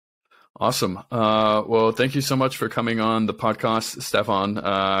Awesome. Well, thank you so much for coming on the podcast, Stefan.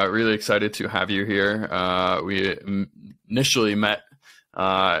 Really excited to have you here. We initially met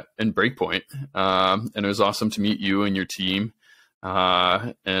in Breakpoint, and it was awesome to meet you and your team.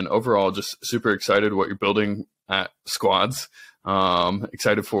 And overall, just super excited what you're building at Squads.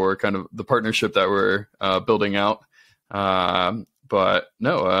 Excited for kind of the partnership that we're building out. But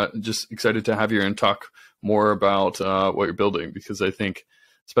no, just excited to have you and talk more about what you're building, because I think,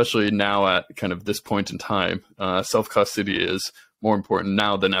 especially now at kind of this point in time, self-custody is more important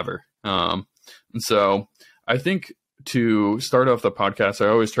now than ever. And so I think to start off the podcast, I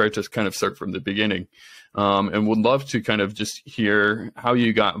always try to kind of start from the beginning, and would love to kind of just hear how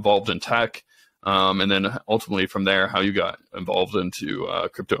you got involved in tech, and then ultimately from there, how you got involved into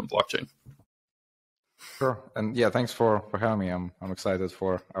crypto and blockchain. Sure. And yeah, thanks for having me. I'm excited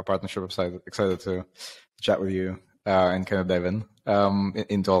for our partnership. Excited to chat with you and kind of dive in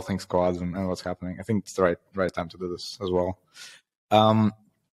into all things Squads and what's happening. I think it's the right time to do this as well.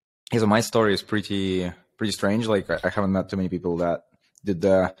 So my story is pretty strange. Like, I haven't met too many people that did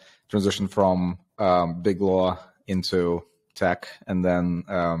the transition from big law into tech and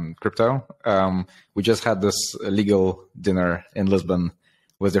then crypto. We just had this legal dinner in Lisbon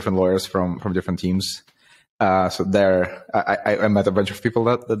with different lawyers from different teams. So there, I met a bunch of people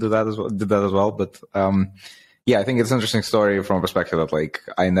that did that as well. But yeah, I think it's an interesting story from a perspective that, like,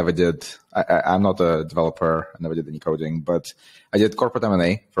 I'm not a developer. I never did any coding, but I did corporate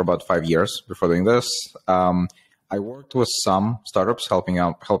M&A for about 5 years before doing this. I worked with some startups, helping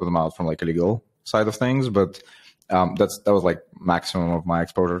them out from like a legal side of things, but that was like maximum of my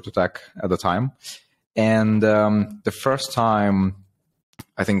exposure to tech at the time. And the first time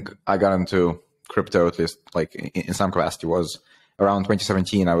I think I got into crypto, at least like in some capacity, was around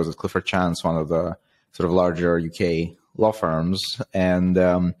 2017. I was at Clifford Chance, one of the sort of larger UK law firms, and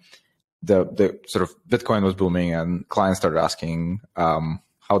the sort of Bitcoin was booming, and clients started asking,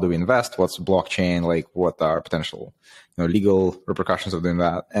 how do we invest? What's blockchain? Like, what are potential, legal repercussions of doing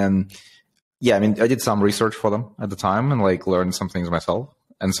that? And yeah, I mean, I did some research for them at the time and like learned some things myself.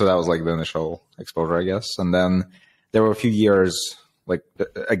 And so that was like the initial exposure, I guess. And then there were a few years, like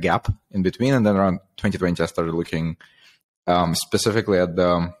a gap in between. And then around 2020, I started looking specifically at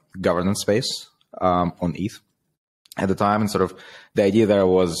the governance space on ETH at the time. And sort of the idea there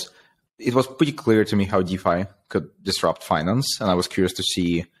was, it was pretty clear to me how DeFi could disrupt finance. And I was curious to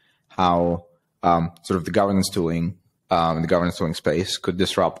see how sort of the governance tooling in the governance tooling space could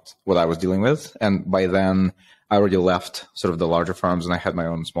disrupt what I was dealing with. And by then, I already left sort of the larger firms, and I had my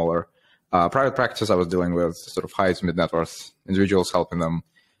own smaller private practice. I was dealing with sort of high to mid net worth individuals, helping them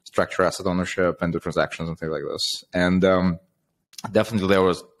structure asset ownership and do transactions and things like this. And definitely there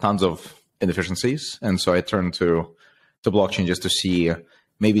was tons of inefficiencies. And so I turned to blockchain just to see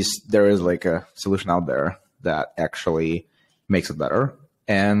maybe there is like a solution out there that actually makes it better.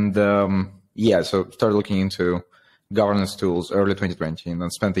 And yeah, so started looking into governance tools early 2020, and then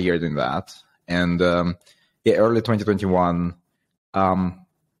spent a year doing that. And yeah, early 2021,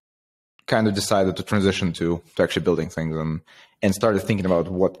 kind of decided to transition to actually building things, and started thinking about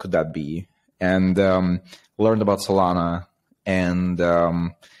what could that be, and learned about Solana, and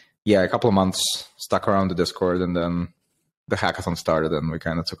yeah, a couple of months stuck around the Discord, and then the hackathon started, and we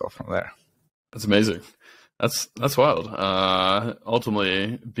kind of took off from there. That's amazing. That's wild.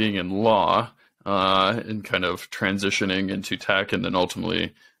 Ultimately, being in law and kind of transitioning into tech, and then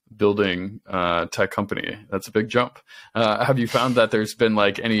ultimately building a tech company. That's a big jump. Have you found that there's been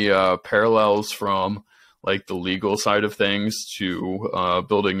like any parallels from like the legal side of things to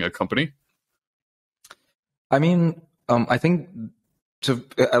building a company? I mean, I think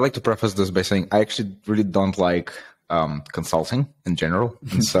I like to preface this by saying I actually really don't like consulting in general.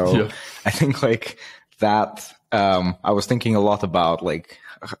 And so yeah. I think like that, I was thinking a lot about like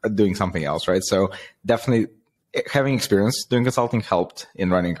doing something else, right? So definitely having experience doing consulting helped in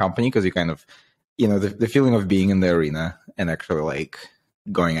running a company, because you kind of, the feeling of being in the arena and actually like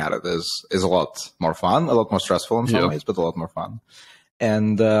going at it is a lot more fun, a lot more stressful in some ways, but a lot more fun.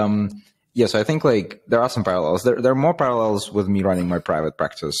 And yeah, so I think like there are some parallels. There are more parallels with me running my private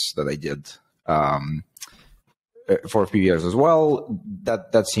practice that I did for a few years as well.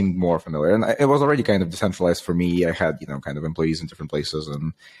 That seemed more familiar, and it was already kind of decentralized for me. I had kind of employees in different places,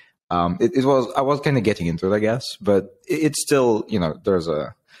 and I was kind of getting into it, I guess, but it's still there's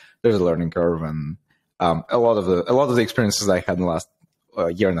a learning curve, and a lot of the experiences I had in the last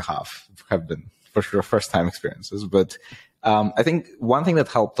year and a half have been for sure first time experiences. But I think one thing that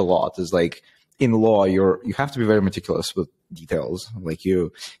helped a lot is like in law, you have to be very meticulous with details. Like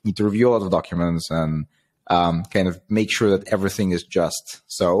you need to review a lot of documents, and kind of make sure that everything is just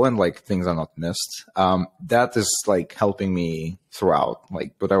so, and like things are not missed. That is like helping me throughout,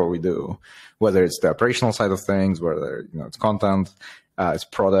 like whatever we do, whether it's the operational side of things, whether, you know, it's content, it's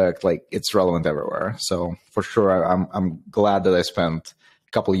product, like it's relevant everywhere. So for sure, I'm glad that I spent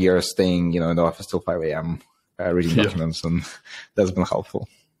a couple of years staying, you know, in the office till 5 a.m. Reading documents, and that's been helpful.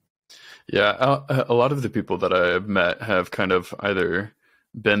 Yeah, a lot of the people that I've met have kind of either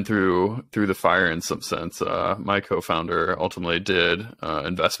been through the fire in some sense. My co-founder ultimately did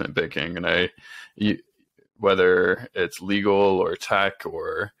investment banking, and whether it's legal or tech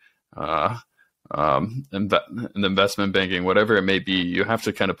or investment banking, whatever it may be, you have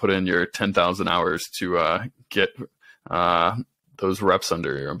to kind of put in your 10,000 hours to get those reps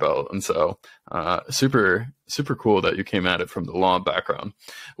under your belt. And so super cool that you came at it from the law background.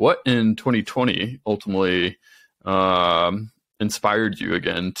 What in 2020 ultimately inspired you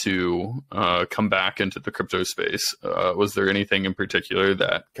again to come back into the crypto space? Was there anything in particular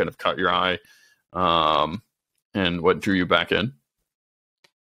that kind of caught your eye, and what drew you back in?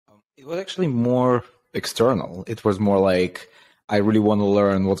 It was actually more external. It was more like, I really want to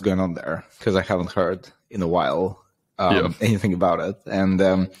learn what's going on there because I haven't heard in a while anything about it.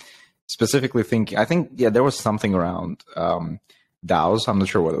 And specifically I think there was something around DAOs. I'm not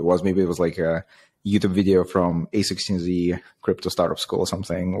sure what it was. Maybe it was like a YouTube video from A16Z Crypto Startup School or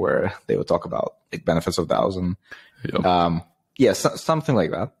something, where they would talk about like benefits of DAOs and something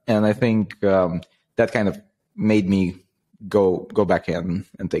like that. And I think that kind of made me go back in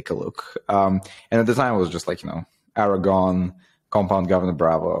and take a look. And at the time it was just like, you know, Aragon, Compound, Governor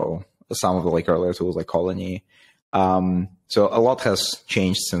Bravo, some of the like earlier tools like Colony. So a lot has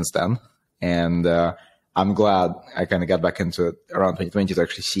changed since then. And I'm glad I kind of got back into it around 2020 to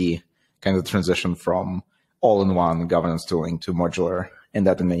actually see kind of the transition from all-in-one governance tooling to modular. And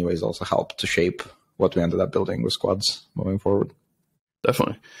that in many ways also helped to shape what we ended up building with squads moving forward.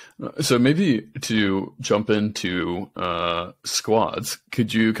 Definitely. So maybe to jump into squads,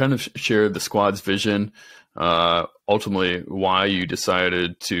 could you kind of share the squad's vision, ultimately why you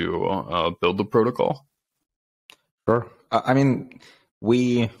decided to build the protocol? Sure. I mean,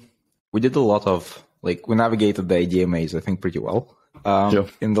 we did a lot of, like, we navigated the IDEA maze, I think, pretty well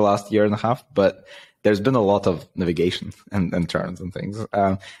in the last year and a half, but there's been a lot of navigation and turns and things.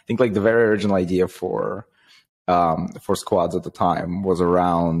 I think like the very original idea for squads at the time was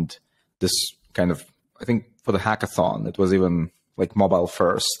around this kind of, I think for the hackathon, it was even like mobile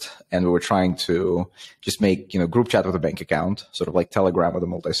first. And we were trying to just make, you know, group chat with a bank account, sort of like Telegram with a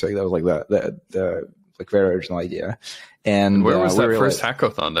multisig. That was like the like very original idea. And where was that first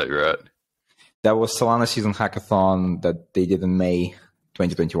hackathon that you're at? That was Solana season hackathon that they did in May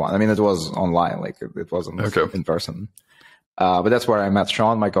 2021. I mean, it was online, like it wasn't in person. But that's where I met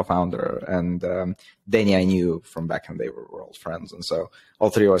Sean, my co-founder, and Danny I knew from back in the day. We were old friends. And so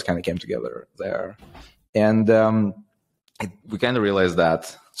all three of us kind of came together there. And we kind of realized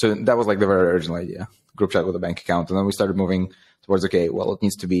that. So that was like the very original idea, group chat with a bank account. And then we started moving towards, okay, well, it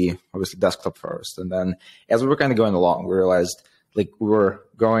needs to be obviously desktop first. And then as we were kind of going along, we realized like we were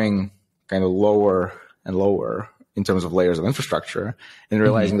going kind of lower and lower in terms of layers of infrastructure, and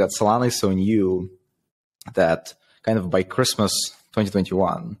realizing that Solana is so new that kind of by Christmas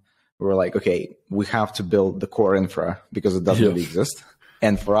 2021, we were like, okay, we have to build the core infra because it doesn't really exist.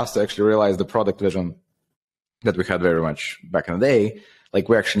 And for us to actually realize the product vision that we had very much back in the day, like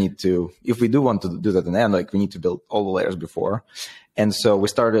we actually need to, if we do want to do that in the end, like we need to build all the layers before. And so we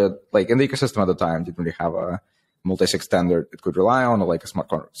started, like in the ecosystem at the time, didn't really have a multisig standard it could rely on, or like a smart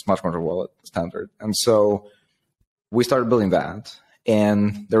contract wallet standard. And so we started building that.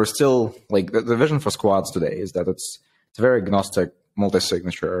 And there was still, like, the vision for squads today is that it's a very agnostic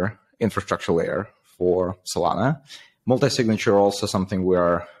multi-signature infrastructure layer for Solana. Multi-signature also something we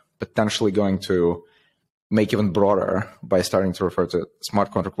are potentially going to make even broader by starting to refer to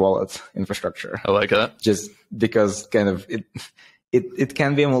smart contract wallet infrastructure. I like that. Just because kind of it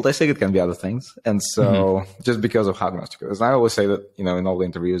can be a multi-sig, it can be other things. And so just because of how agnostic it is. And I always say that, you know, in all the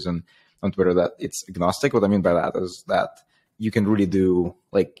interviews and on Twitter that it's agnostic. What I mean by that is that you can really do,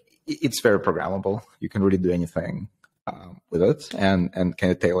 like, it's very programmable. You can really do anything with it and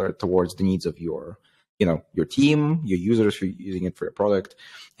kind of tailor it towards the needs of your, you know, your team, your users who are using it for your product.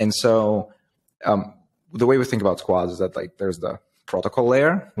 And so the way we think about squads is that, like, there's the protocol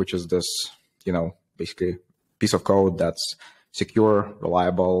layer, which is this, you know, basically piece of code that's secure,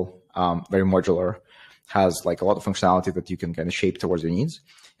 reliable, very modular, has like a lot of functionality that you can kind of shape towards your needs.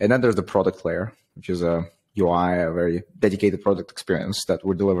 And then there's the product layer, which is a UI, a very dedicated product experience that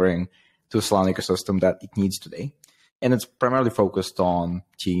we're delivering to the Solana ecosystem that it needs today. and it's primarily focused on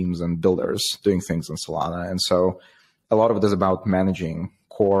teams and builders doing things in Solana. And so a lot of it is about managing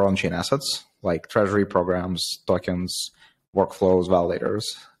core on-chain assets like treasury programs, tokens, workflows, validators.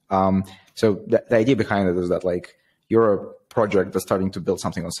 So the idea behind it is that like you're a project that's starting to build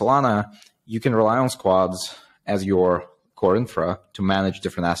something on Solana, you can rely on squads as your core infra to manage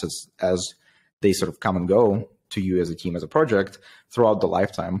different assets as they sort of come and go to you as a team, as a project throughout the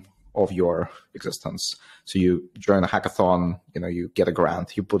lifetime of your existence. So you join a hackathon, you get a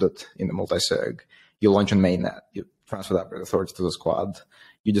grant, you put it in the multisig, you launch on mainnet, you transfer that authority to the squad,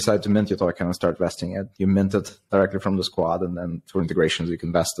 you decide to mint your token and start vesting it. You mint it directly from the squad, and then through integrations, you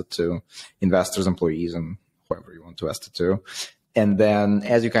can vest it to investors, employees, and whoever you want to vest it to. And then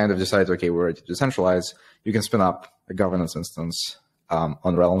as you kind of decide, okay, we're ready to decentralize, you can spin up a governance instance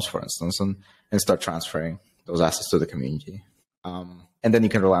on Realms, for instance, and start transferring those assets to the community. And then you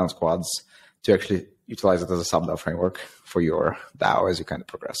can rely on squads to actually utilize it as a sub-DAO framework for your DAO as you kind of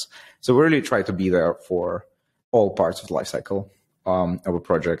progress. So we really try to be there for all parts of the lifecycle of a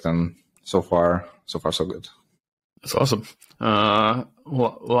project, and so far so good. That's awesome.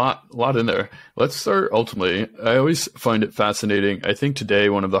 Lot in there. Let's start ultimately. I always find it fascinating. I think today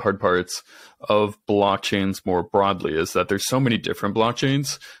one of the hard parts of blockchains more broadly is that there's so many different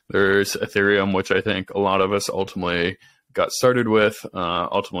blockchains. There's Ethereum, which I think a lot of us ultimately got started with.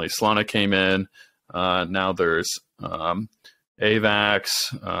 Ultimately, Solana came in. Now there's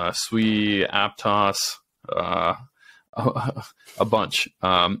AVAX, Sui, Aptos, a bunch.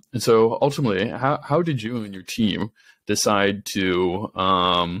 And so ultimately, how did you and your team decide to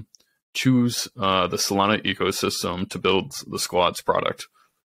choose the Solana ecosystem to build the Squads product?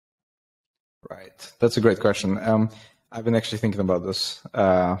 Right. That's a great question. I've been actually thinking about this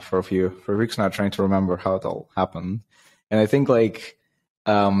for a few weeks now, trying to remember how it all happened. And I think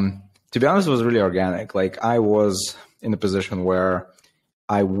to be honest, it was really organic. I was in a position where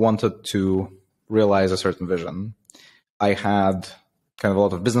I wanted to realize a certain vision. I had kind of a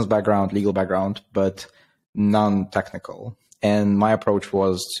lot of business background, legal background, but none technical. And my approach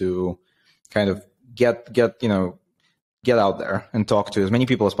was to kind of get out there and talk to as many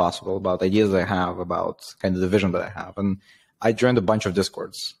people as possible about ideas I have, about kind of the vision that I have. And I joined a bunch of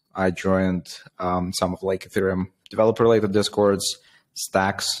Discords. I joined some of Ethereum developer-related Discords,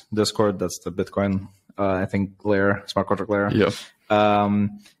 Stacks Discord, that's the Bitcoin, I think, layer, smart contract layer. Yeah.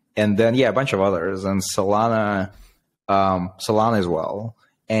 And then, a bunch of others, and Solana as well.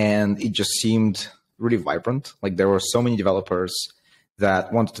 And it just seemed really vibrant. There were so many developers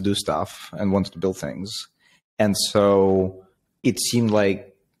that wanted to do stuff and wanted to build things. And so it seemed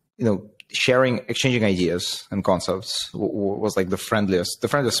like, exchanging ideas and concepts was the friendliest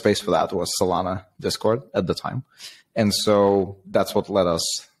space for that was Solana Discord at the time. And so that's what led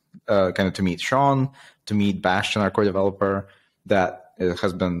us kind of to meet Sean, to meet Bastian, our core developer, that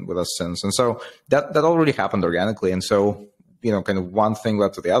has been with us since. And so that all really happened organically. And so, kind of one thing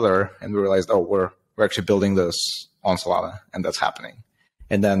led to the other, and we realized, we're actually building this on Solana, and that's happening.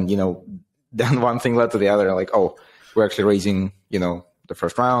 And then, then one thing led to the other, we're actually raising, the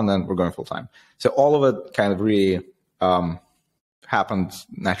first round, and we're going full time. So all of it kind of really happened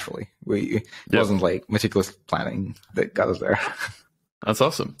naturally. It wasn't meticulous planning that got us there. That's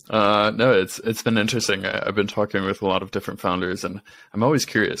awesome. No, it's been interesting. I've been talking with a lot of different founders, and I'm always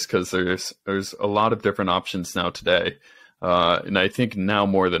curious because there's a lot of different options now today. And I think now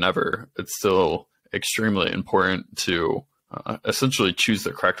more than ever, it's still extremely important to essentially choose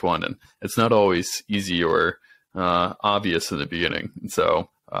the correct one. And it's not always easy or obvious in the beginning. And so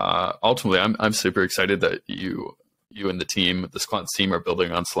ultimately, I'm super excited that you and the team, the Squads team, are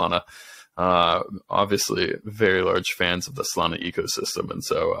building on Solana. Obviously, very large fans of the Solana ecosystem, and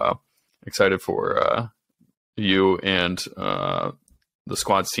so excited for you and the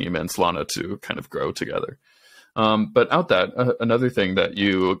Squads team and Solana to kind of grow together. But another thing that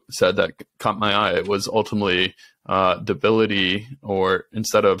you said that caught my eye was ultimately the ability, or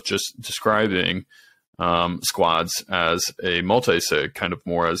instead of just describing Squads as a multisig, kind of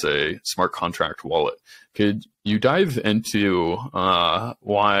more as a smart contract wallet. Could you dive into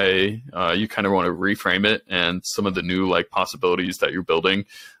why you kind of want to reframe it and some of the new possibilities that you're building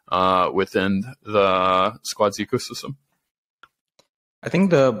within the Squads ecosystem? I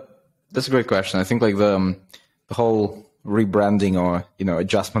think that's a great question. I think the whole rebranding or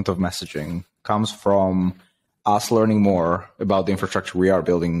adjustment of messaging comes from us learning more about the infrastructure we are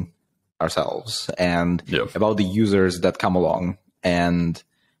building ourselves, and about the users that come along and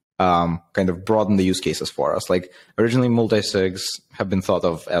kind of broaden the use cases for us. Originally, multisigs have been thought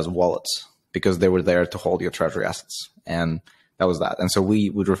of as wallets because they were there to hold your treasury assets, and that was that. And so we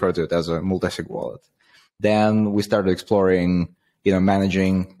would refer to it as a multisig wallet. then we started exploring,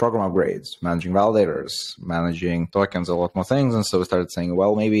 managing program upgrades, managing validators, managing tokens, a lot more things. And so we started saying,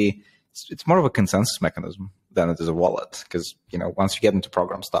 well, maybe it's more of a consensus mechanism than it is a wallet. Because, once you get into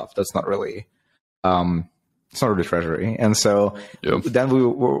program stuff, that's not really, it's not really treasury. And so then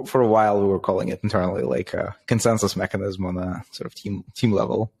for a while, we were calling it internally like a consensus mechanism on a sort of team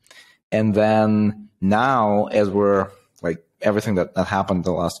level. And then now, as we're like everything that happened in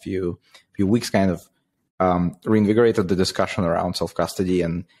the last few weeks kind of reinvigorated the discussion around self-custody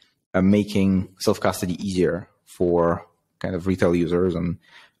and making self-custody easier for kind of retail users and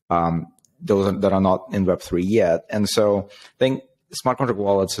those that are not in Web3 yet. And so I think smart contract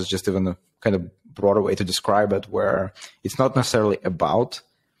wallets is just even a kind of broader way to describe it, where it's not necessarily about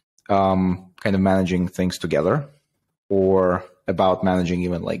kind of managing things together or about managing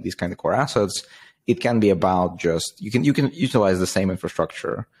even like these kind of core assets. It can be about just you can utilize the same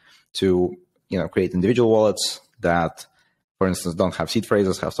infrastructure to create individual wallets that, for instance, don't have seed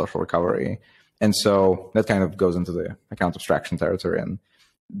phrases, have social recovery, and so that kind of goes into the account abstraction territory. And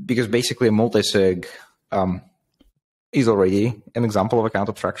because basically a multisig is already an example of account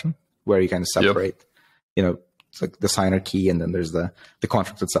abstraction, where you kind of separate, it's like the signer key, and then there's the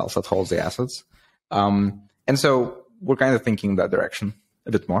contract itself that holds the assets. And so we're kind of thinking that direction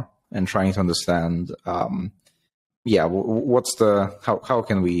a bit more and trying to understand, what's how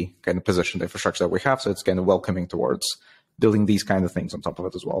can we kind of position the infrastructure that we have so it's kind of welcoming towards building these kind of things on top of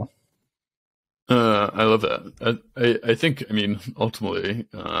it as well. I love that. I think, ultimately,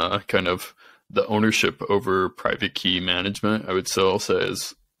 kind of the ownership over private key management, I would still say,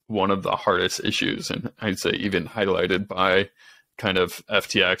 is one of the hardest issues. And I'd say even highlighted by kind of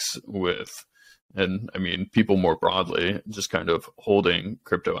FTX and people more broadly, just kind of holding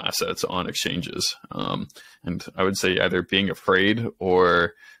crypto assets on exchanges. And I would say either being afraid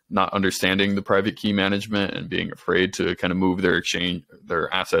or not understanding the private key management and being afraid to kind of move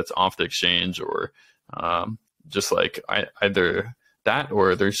their assets off the exchange, or just like either that,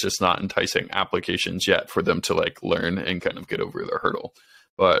 or there's just not enticing applications yet for them to like learn and kind of get over the hurdle.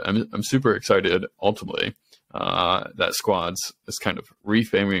 But I'm super excited ultimately that Squads is kind of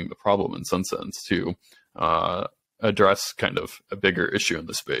reframing the problem in some sense to address kind of a bigger issue in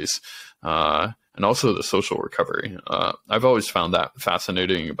the space, and also the social recovery. I've always found that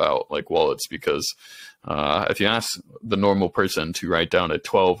fascinating about like wallets, because if you ask the normal person to write down a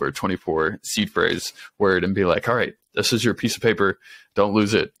 12 or 24 seed phrase word and be like, all right, this is your piece of paper, don't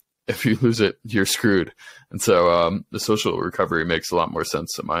lose it. If you lose it, you're screwed. And so the social recovery makes a lot more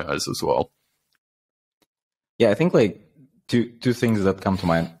sense in my eyes as well. Yeah, I think like two things that come to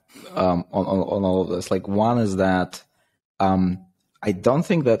mind on all of this. Like, one is that I don't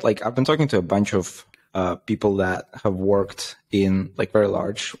think that, like, I've been talking to a bunch of people that have worked in like very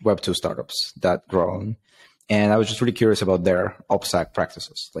large Web2 startups that grown, and I was just really curious about their OPSEC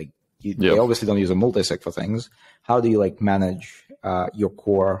practices. Like, they obviously don't use a multisig for things. How do you like manage your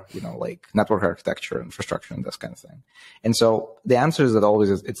core, like network architecture, infrastructure, and this kind of thing? And so the answer is that always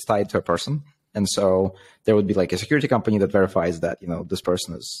it's tied to a person. And so there would be like a security company that verifies that, this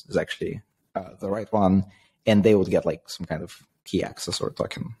person is actually the right one, and they would get like some kind of key access or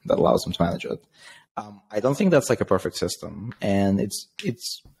token that allows them to manage it. I don't think that's like a perfect system, and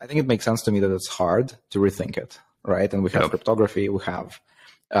I think it makes sense to me that it's hard to rethink it, right? And we have cryptography, we have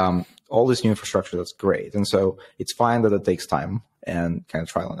all this new infrastructure that's great, and so it's fine that it takes time and kind of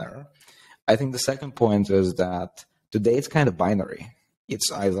trial and error. I think the second point is that today it's kind of binary. It's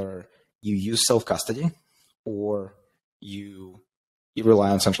either you use self-custody or you rely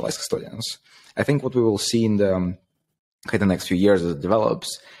on centralized custodians. I think what we will see in the next few years as it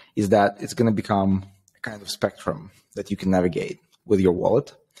develops is that it's going to become a kind of spectrum that you can navigate with your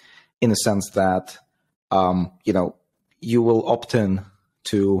wallet, in the sense that you will opt in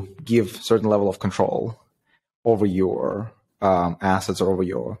to give certain level of control over your assets or over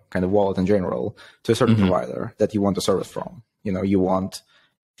your kind of wallet in general to a certain provider that you want to service from. You want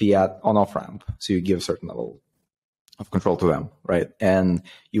fiat on-off ramp, so you give a certain level of control to them, right? And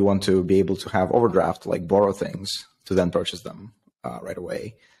you want to be able to have overdraft, like borrow things to then purchase them right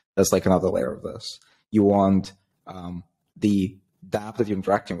away. That's like another layer of this. You want the app that you're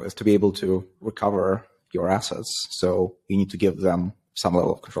interacting with to be able to recover your assets, so you need to give them some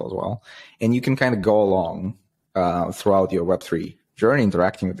level of control as well. And you can kind of go along throughout your Web3 journey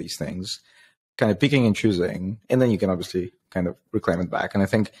interacting with these things, kind of picking and choosing, and then you can obviously kind of reclaim it back. And I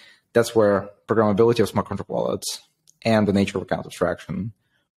think that's where programmability of smart contract wallets and the nature of account abstraction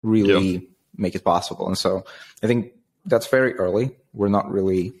really make it possible. And so I think that's very early. We're not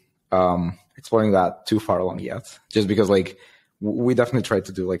really exploring that too far along yet, just because like we definitely tried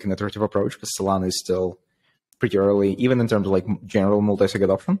to do like an iterative approach, because Solana is still pretty early, even in terms of like general multi-sig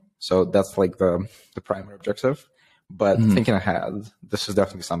adoption. So that's like the primary objective. But thinking ahead, this is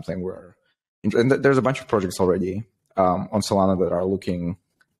definitely something where, and there's a bunch of projects already on Solana that are looking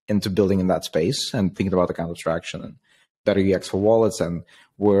into building in that space and thinking about account abstraction and better UX for wallets. And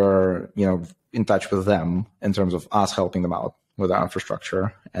we're, in touch with them in terms of us helping them out with our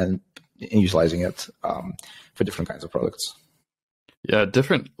infrastructure and utilizing it for different kinds of products. Yeah,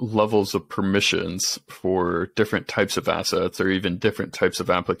 different levels of permissions for different types of assets or even different types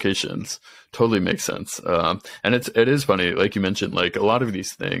of applications totally makes sense. And it is funny, like you mentioned, like a lot of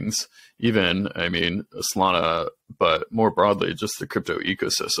these things, even, Solana, but more broadly, just the crypto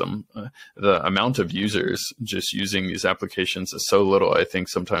ecosystem, the amount of users just using these applications is so little. I think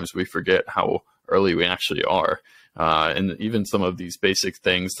sometimes we forget how early we actually are. And even some of these basic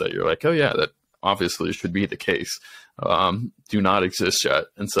things that you're like, oh yeah, that obviously should be the case, do not exist yet.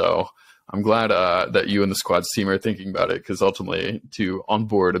 And so I'm glad that you and the Squads team are thinking about it, because ultimately to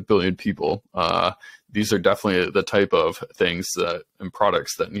onboard 1 billion people, these are definitely the type of things and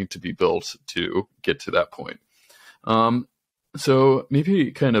products that need to be built to get to that point. So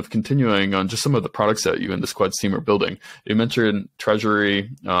maybe kind of continuing on just some of the products that you and the Squads team are building. You mentioned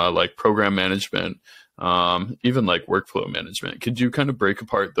treasury, like program management, even like workflow management. Could you kind of break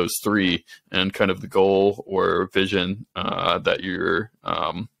apart those three and kind of the goal or vision that you're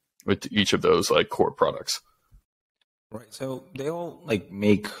with each of those like core products? Right. So they all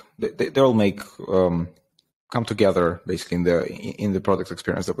come together basically in the product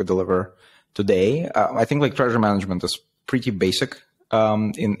experience that we deliver today. I think like treasury management is pretty basic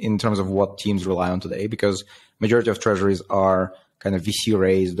in terms of what teams rely on today, because majority of treasuries are kind of VC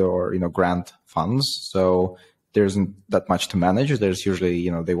raised or grant funds. So there isn't that much to manage. There's usually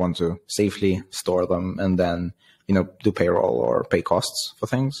they want to safely store them and then do payroll or pay costs for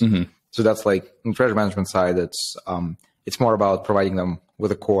things. Mm-hmm. So that's like in treasury management side, it's more about providing them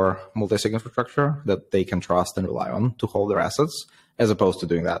with a core multi-sig infrastructure that they can trust and rely on to hold their assets, as opposed to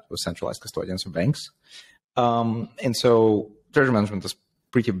doing that with centralized custodians or banks. And so treasury management is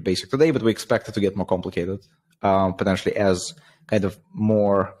pretty basic today, but we expect it to get more complicated, potentially as kind of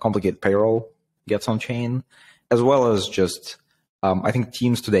more complicated payroll gets on chain, as well as just, I think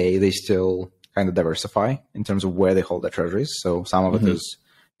teams today, they still kind of diversify in terms of where they hold their treasuries. So some of it is,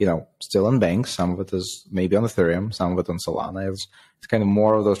 still in banks, some of it is maybe on Ethereum, some of it on Solana. It's kind of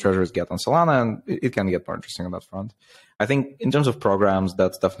more of those treasuries get on Solana, and it can get more interesting on that front. I think in terms of programs,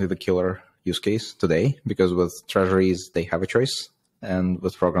 that's definitely the killer use case today, because with treasuries, they have a choice. And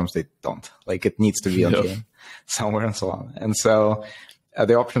with programs, they don't. Like it needs to be on chain somewhere on Solana. And so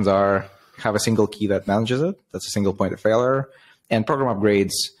the options are have a single key that manages it. That's a single point of failure. And program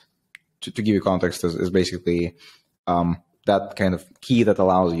upgrades, to give you context, is basically that kind of key that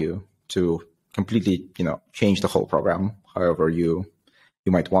allows you to completely, change the whole program however you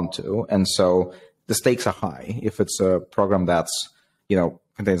might want to. And so the stakes are high. If it's a program that's,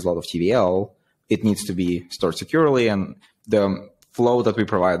 contains a lot of TVL, it needs to be stored securely. And the flow that we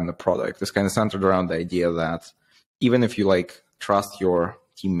provide in the product is kind of centered around the idea that even if you trust your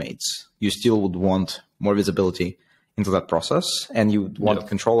teammates, you still would want more visibility into that process, and you want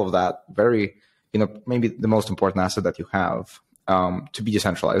control of that very, maybe the most important asset that you have, to be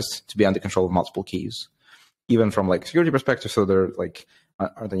decentralized, to be under control of multiple keys, even from security perspective, so there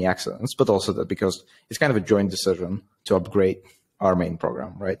aren't any accidents, but also that because it's kind of a joint decision to upgrade our main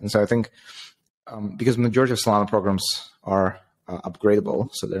program, right? And so I think because the majority of Solana programs are upgradable,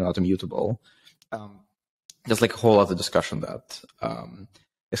 so they're not immutable. There's a whole other discussion that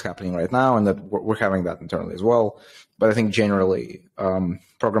is happening right now, and that we're having that internally as well. But I think generally,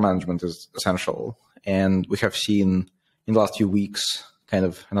 program management is essential, and we have seen in the last few weeks kind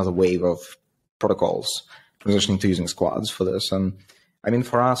of another wave of protocols transitioning to using squads for this. And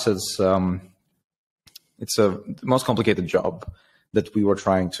for us, it's the most complicated job that we were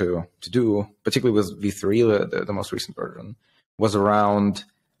trying to do, particularly with V3, the most recent version, was around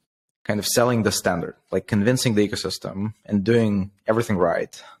kind of selling the standard, convincing the ecosystem and doing everything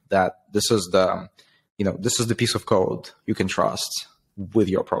right, that this is the piece of code you can trust with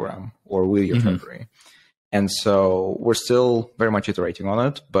your program or with your treasury. And so we're still very much iterating on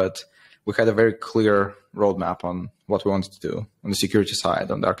it, but we had a very clear roadmap on what we wanted to do on the security side,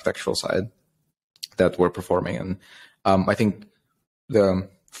 on the architectural side that we're performing. And I think the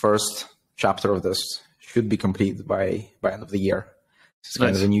first chapter of this should be complete by end of the year. It's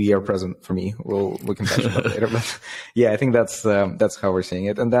kind of a new year present for me. We can touch on that later, but yeah, I think that's how we're seeing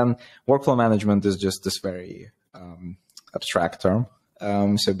it. And then workflow management is just this very abstract term.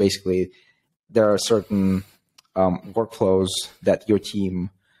 So basically, there are certain workflows that your team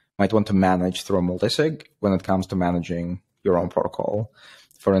might want to manage through a multisig when it comes to managing your own protocol.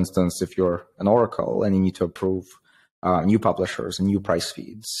 For instance, if you're an Oracle and you need to approve new publishers and new price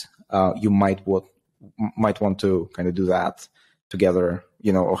feeds, you might want to kind of do that together,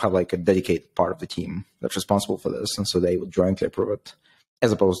 or have like a dedicated part of the team that's responsible for this. And so they would jointly approve it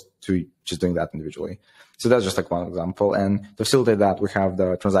as opposed to just doing that individually. So that's just like one example. And to facilitate that, we have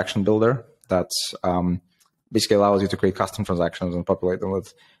the transaction builder that's basically allows you to create custom transactions and populate them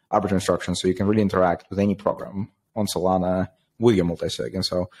with arbitrary instructions. So you can really interact with any program on Solana with your multisig. And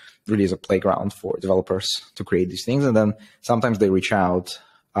so it really is a playground for developers to create these things. And then sometimes they reach out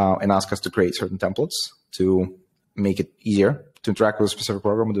and ask us to create certain templates to make it easier to interact with a specific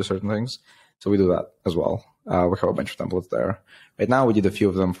program and do certain things. So we do that as well. We have a bunch of templates there. Right now, we did a few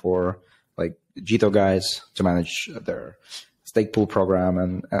of them for like Jito guys to manage their stake pool program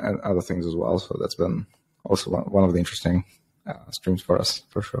and other things as well. So that's been also one of the interesting streams for us,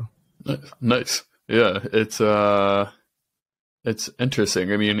 for sure. Nice. Yeah, it's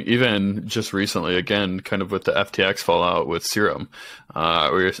interesting. I mean, even just recently, again, kind of with the FTX fallout with Serum,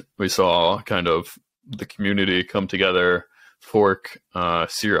 we saw kind of the community come together, fork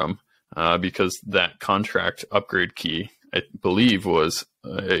Serum, because that contract upgrade key, I believe, was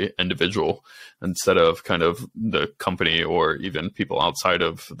an individual instead of kind of the company or even people outside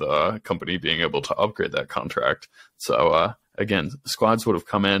of the company being able to upgrade that contract. So again, squads would have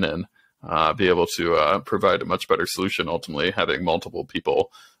come in and be able to provide a much better solution, ultimately having multiple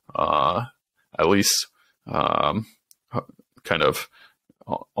people at least kind of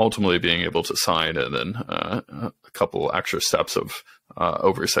ultimately being able to sign, and then a couple extra steps of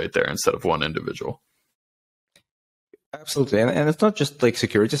oversight there instead of one individual. Absolutely. And it's not just like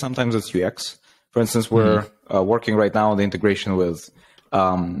security. Sometimes it's UX. For instance, we're working right now on the integration with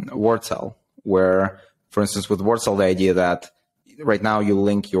WordCell, where, for instance, with WordCell, the idea that right now you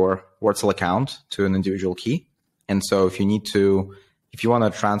link your WordCell account to an individual key. And so if you want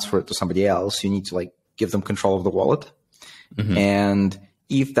to transfer it to somebody else, you need to like give them control of the wallet. Mm-hmm. And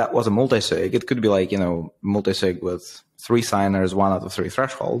if that was a multisig, it could be like, multisig with 3 signers, 1 out of 3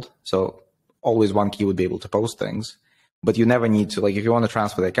 threshold. So always one key would be able to post things. But you never need to, like, if you want to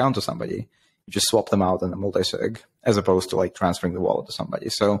transfer the account to somebody, you just swap them out in a multisig as opposed to like transferring the wallet to somebody.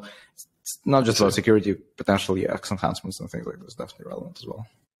 So it's not just about security, potential UX enhancements and things like this, definitely relevant as well.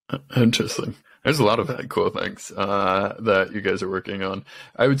 Interesting. There's a lot of cool things that you guys are working on.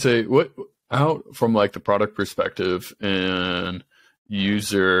 I would say, out from like the product perspective and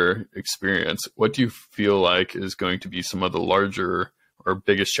user experience, what do you feel like is going to be some of the larger or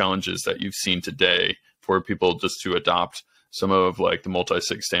biggest challenges that you've seen today for people just to adopt some of like the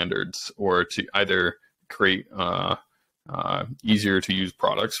multi-sig standards, or to either create easier to use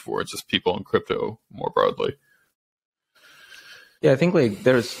products for just people in crypto more broadly? Yeah, I think like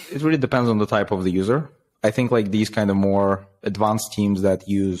it really depends on the type of the user. I think like these kind of more advanced teams that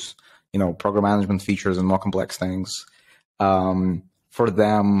use, program management features and more complex things, for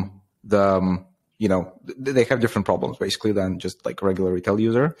them, they have different problems basically than just like a regular retail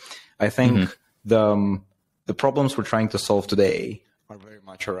user. I think the problems we're trying to solve today are very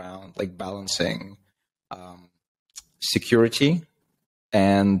much around like balancing security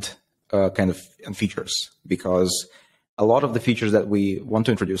and and features, because a lot of the features that we want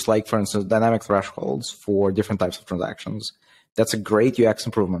to introduce, like for instance, dynamic thresholds for different types of transactions, that's a great UX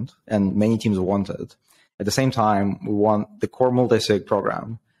improvement and many teams want it. At the same time, we want the core multisig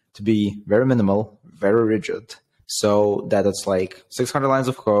program to be very minimal, very rigid, so that it's like 600 lines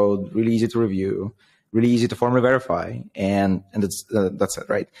of code, really easy to review, really easy to formally verify, and that's it,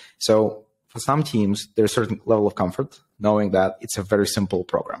 right? So for some teams, there's a certain level of comfort knowing that it's a very simple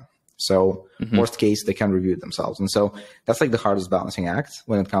program. So worst case, they can review it themselves. And so that's like the hardest balancing act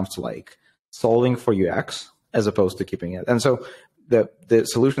when it comes to like solving for UX as opposed to keeping it. And so the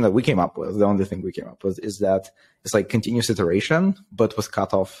solution that we came up with, the only thing we came up with, is that it's like continuous iteration, but with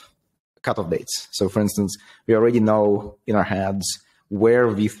cutoff dates. So for instance, we already know in our heads where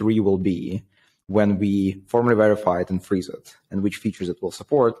V3 will be when we formally verify it and freeze it, and which features it will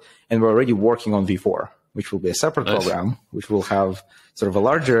support. And we're already working on V4, which will be a separate program, which will have sort of a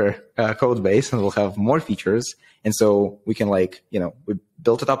larger code base and will have more features. And so we can we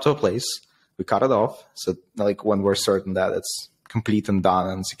built it up to a place, we cut it off. So like when we're certain that it's complete and done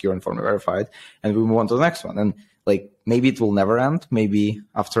and secure and formally verified, and we move on to the next one. And like maybe it will never end. Maybe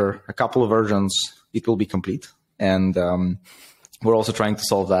after a couple of versions, it will be complete. And we're also trying to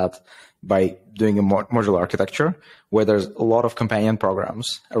solve that by doing a modular architecture where there's a lot of companion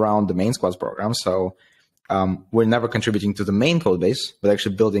programs around the main squads program. So we're never contributing to the main code base, but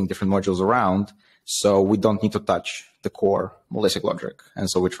actually building different modules around So we don't need to touch the core Multisig logic. And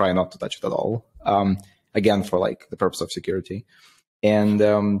so we try not to touch it at all. Again, for like the purpose of security.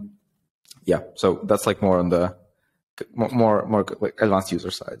 And yeah, so that's like more on the more like advanced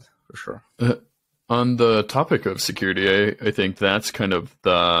user side for sure. On the topic of security, I think that's kind of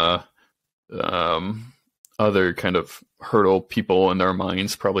the other kind of hurdle people in their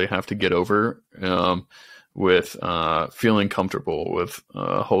minds probably have to get over with feeling comfortable with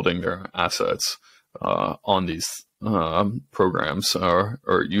holding their assets on these programs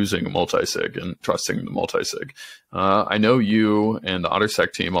or using a multisig and trusting the multisig. I know you and the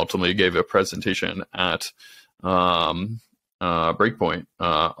OtterSec team ultimately gave a presentation at Breakpoint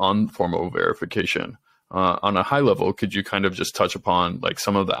on formal verification. On a high level, could you kind of just touch upon like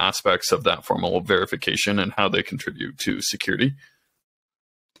some of the aspects of that formal verification and how they contribute to security?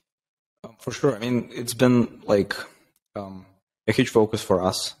 For sure. I mean, it's been like a huge focus for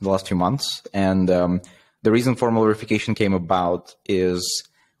us the last few months. And the reason formal verification came about is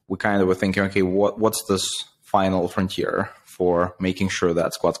we kind of were thinking, okay, what's this final frontier for making sure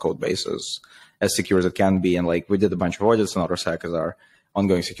that Squad's code base is as secure as it can be? And like we did a bunch of audits, and OtterSec is our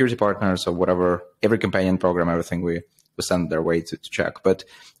ongoing security partner. So whatever, every companion program, everything we send their way to check. But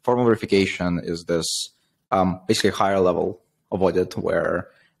formal verification is this basically higher level of audit where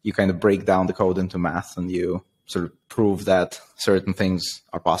you kind of break down the code into math and you sort of prove that certain things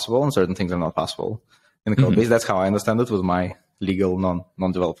are possible and certain things are not possible in the code base. That's how I understand it with my legal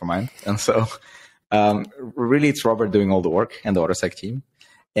non-developer mind. And so really it's Robert doing all the work and the OtterSec team.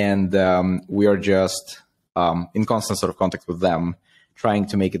 And we are just in constant sort of contact with them, trying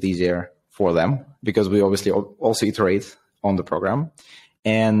to make it easier for them, because we obviously also iterate on the program.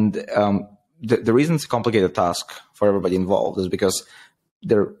 And the reason it's a complicated task for everybody involved is because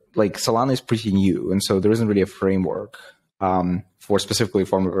Solana is pretty new, and so there isn't really a framework for specifically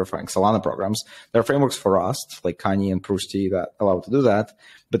formal verifying Solana programs. There are frameworks for Rust, like Kani and Prousty, that allow to do that,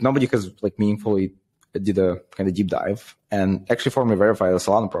 but nobody has like meaningfully did a kind of deep dive and actually formally verify the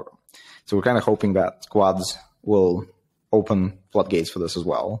Solana program. So we're kind of hoping that Squads will open floodgates for this as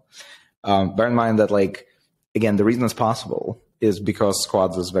well. Bear in mind that, like, again, the reason it's possible is because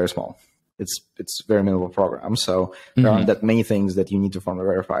Squads is very small. It's very minimal program, so there aren't that many things that you need to formally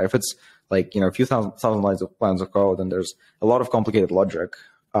verify. If it's like, a few thousand lines of code and there's a lot of complicated logic,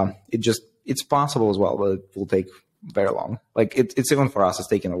 it's possible as well, but it will take very long. Like it's even for us, it's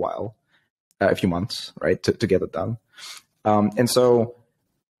taken a while, a few months, right, to get it done. And so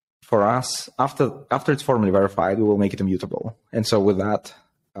for us, after it's formally verified, we will make it immutable. And so with that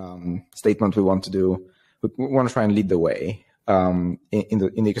statement, we want to try and lead the way in the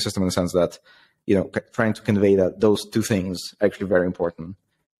ecosystem, in the sense that, trying to convey that those two things are actually very important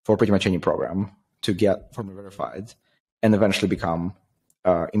for pretty much any program to get formally verified and eventually become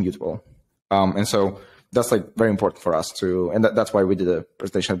immutable. And so that's like very important for us to, and that's why we did a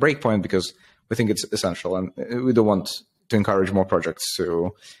presentation at Breakpoint, because we think it's essential, and we do want to encourage more projects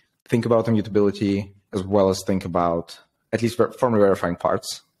to think about immutability as well as think about at least formally verifying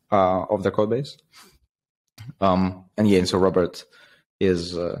parts of their code base. And so Robert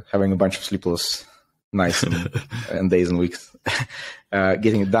is having a bunch of sleepless nights and days and weeks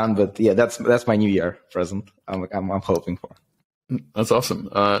getting it done. But yeah, that's my New Year present. I'm hoping for. That's awesome.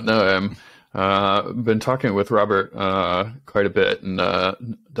 Been talking with Robert quite a bit, and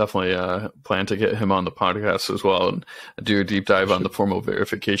definitely plan to get him on the podcast as well and do a deep dive on the formal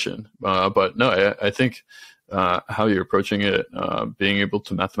verification. But no, I think how you're approaching it, being able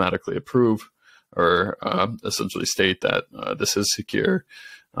to mathematically approve or essentially state that this is secure,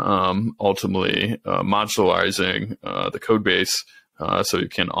 ultimately modularizing the code base so you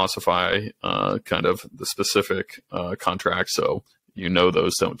can ossify kind of the specific contracts, so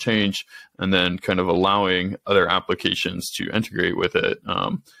those don't change, and then kind of allowing other applications to integrate with it.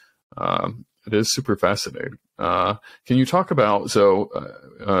 It is super fascinating. Can you talk about,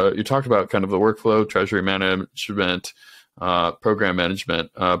 you talked about kind of the workflow, treasury management, program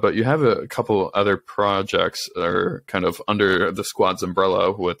management, but you have a couple other projects that are kind of under the Squads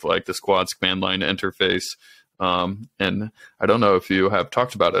umbrella with like the Squads command line interface. And I don't know if you have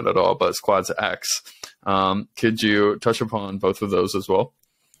talked about it at all, but Squads X. Could you touch upon both of those as well?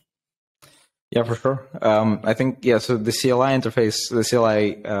 Yeah, for sure. I think, so the CLI interface, the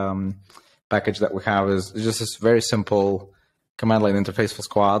CLI package that we have is just this very simple command line interface for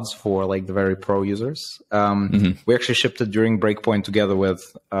Squads for like the very pro users. We actually shipped it during Breakpoint together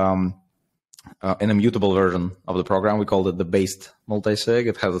with an immutable version of the program. We called it the based multisig.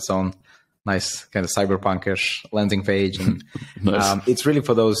 It has its own nice kind of cyberpunkish landing page, and nice. It's really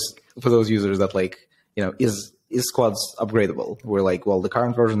for those users that like, is is Squads upgradable? We're like, well, the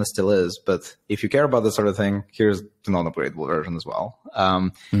current version still is, but if you care about this sort of thing, here's the non-upgradable version as well.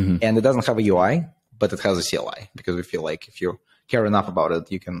 And it doesn't have a UI, but it has a CLI, because we feel like if you care enough about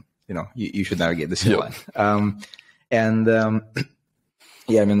it, you can, you should navigate the CLI.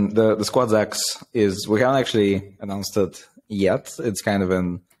 Yeah, I mean, the Squads X we haven't actually announced it yet. It's kind of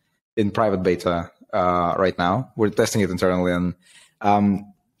in private beta right now. We're testing it internally, and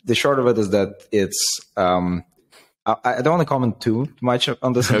the short of it is that it's I don't want to comment too much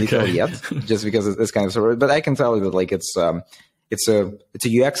on this in detail yet, just because it's kind of sort of, but I can tell you that like it's a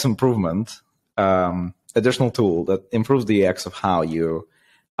UX improvement, additional tool that improves the UX of how you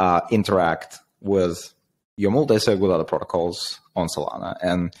interact with your multisig with other protocols on Solana.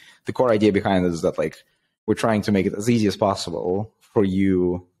 And the core idea behind it is that like we're trying to make it as easy as possible for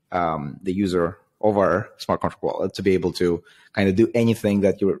you, the user of our smart contract wallet, to be able to kind of do anything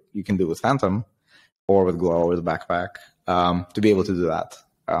that you can do with Phantom or with Glow or with Backpack, to be able to do that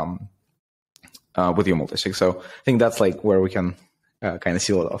with your multisig. So I think that's like where we can kind of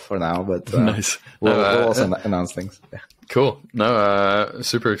seal it off for now, but nice. we'll also announce things. Yeah. Cool. No,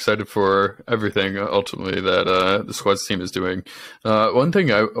 super excited for everything ultimately that the Squads team is doing. One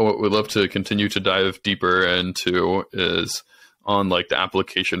thing I would love to continue to dive deeper into is on like the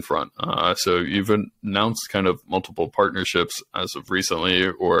application front. So you've announced kind of multiple partnerships as of recently,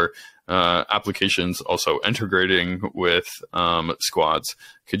 or applications also integrating with Squads.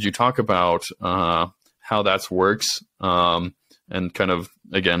 Could you talk about how that works? And kind of,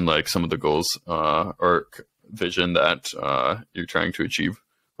 again, like some of the goals or vision that you're trying to achieve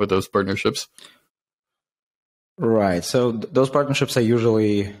with those partnerships? Right. So those partnerships are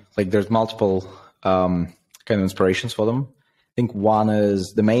usually, like, there's multiple kind of inspirations for them. I think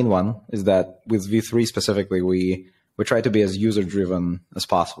the main one is that with V3 specifically, we try to be as user-driven as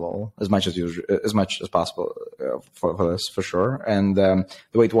possible, as much as possible for this, for sure. And the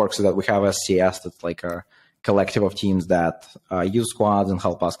way it works is that we have a CS that's like a collective of teams that use Squads and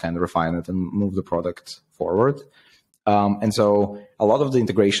help us kind of refine it and move the product forward. And so a lot of the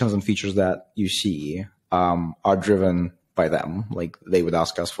integrations and features that you see are driven by them. Like they would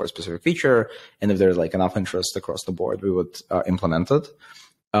ask us for a specific feature, and if there's like enough interest across the board, we would implement it.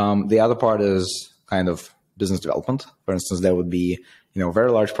 The other part is kind of business development. For instance, there would be a very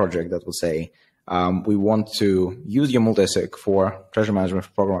large project that would say, we want to use your multisig for treasury management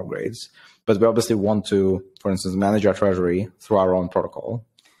for program upgrades, but we obviously want to, for instance, manage our treasury through our own protocol.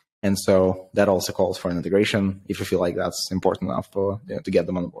 And so that also calls for an integration if you feel like that's important enough to get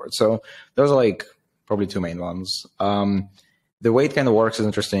them on board. So those are like probably two main ones. The way it kind of works is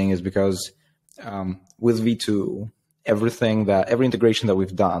interesting is because with V2, every integration that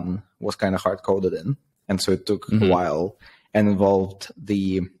we've done was kind of hard-coded in. And so it took a while and involved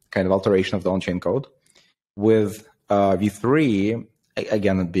the kind of alteration of the on-chain code. With V3,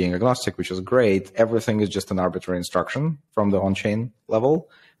 again, it being agnostic, which is great, everything is just an arbitrary instruction from the on-chain level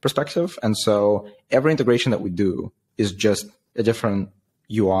perspective. And so every integration that we do is just a different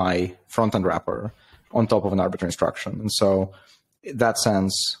UI front-end wrapper on top of an arbitrary instruction. And so in that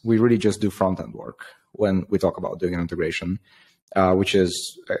sense, we really just do front-end work when we talk about doing an integration, which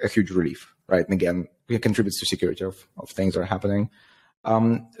is a huge relief, right? And again, it contributes to security of things that are happening.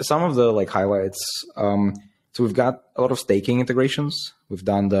 Some of the like highlights, so we've got a lot of staking integrations. We've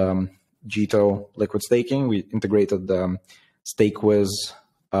done the Jito liquid staking. We integrated the StakeWiz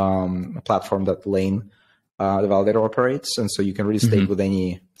platform that Lane, the validator, operates. And so you can really stake with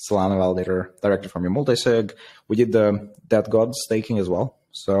any Solana validator directly from your multisig. We did the Dead God staking as well.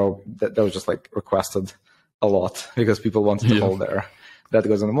 So that was just like requested a lot because people wanted to hold their Dead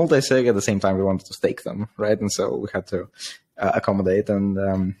Gods on the multisig. At the same time, we wanted to stake them, right? And so we had to accommodate. And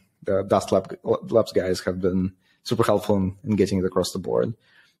the Dust Labs guys have been super helpful in getting it across the board.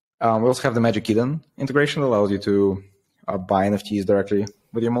 We also have the Magic Eden integration that allows you to buy NFTs directly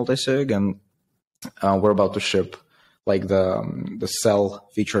with your multisig, and we're about to ship like the sell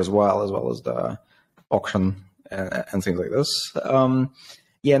feature as well as the auction and things like this. And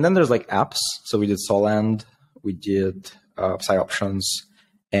then there's like apps. So we did Solend, we did Psi Options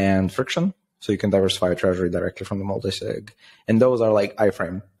and Friction. So you can diversify your treasury directly from the multisig. And those are like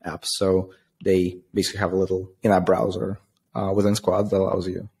iframe apps. So they basically have a little in-app browser within Squad that allows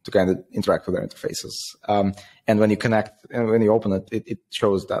you to kind of interact with their interfaces. And when you connect and when you open it, it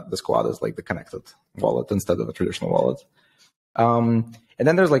shows that the Squad is like the connected wallet instead of a traditional wallet. And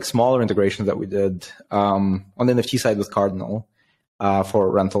then there's like smaller integrations that we did on the NFT side with Cardinal for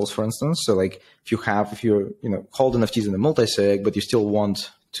rentals, for instance. So like if you hold NFTs in the multisig, but you still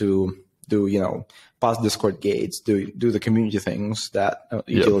want to do, pass Discord gates, do the community things that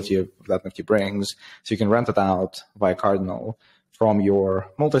utility of that NFT brings. So you can rent it out via Cardinal from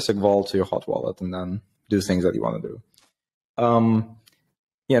your multisig vault to your hot wallet, and then do things that you want to do.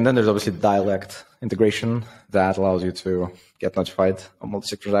 And then there's obviously the dialect integration that allows you to get notified of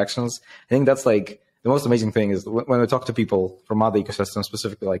multisig transactions. I think that's like the most amazing thing is when we talk to people from other ecosystems,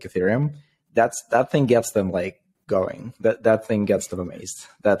 specifically like Ethereum, that thing gets them like going. That thing gets them amazed.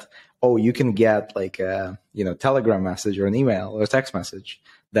 That, oh, you can get like a Telegram message or an email or a text message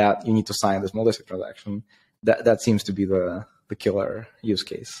that you need to sign this multisig transaction. That seems to be the killer use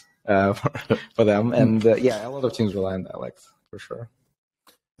case for them. And a lot of teams rely on dialect for sure.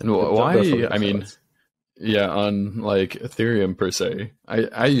 And why? I mean, on like Ethereum per se,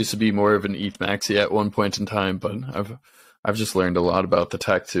 I used to be more of an ETH maxi at one point in time, but I've just learned a lot about the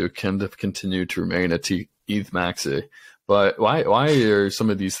tech to kind of continue to remain a ETH maxi. But why are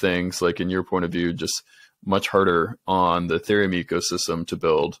some of these things, like in your point of view, just much harder on the Ethereum ecosystem to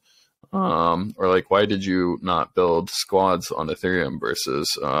build? Or like, why did you not build squads on Ethereum versus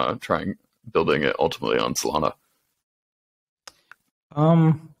building it ultimately on Solana?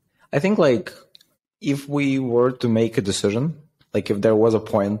 I think like if we were to make a decision, like if there was a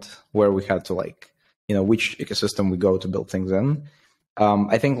point where we had to like, which ecosystem we go to build things in,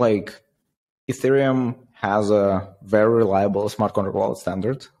 I think like Ethereum has a very reliable smart contract wallet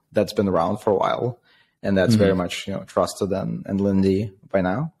standard that's been around for a while, and that's very much trusted and Lindy by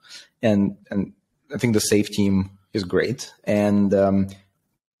now, and I think the safe team is great. And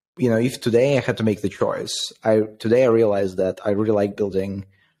if today I had to make the choice, I realized that I really like building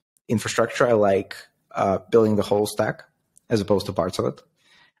infrastructure. I like building the whole stack as opposed to parts of it,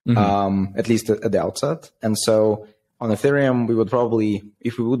 at least at the outset. And so on Ethereum, we would probably,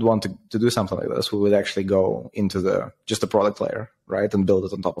 if we would want to do something like this, we would actually go into just the product layer, right, and build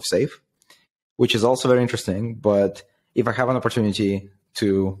it on top of Safe, which is also very interesting. But if I have an opportunity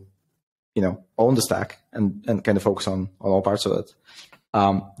to, own the stack and kind of focus on all parts of it,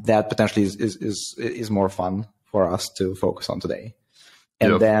 that potentially is more fun for us to focus on today.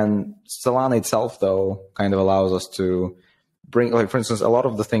 And then Solana itself, though, kind of allows us to bring, like, for instance, a lot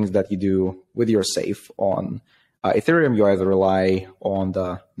of the things that you do with your Safe on Ethereum, you either rely on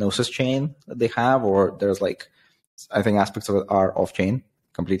the Gnosis chain that they have, or there's like, I think aspects of it are off chain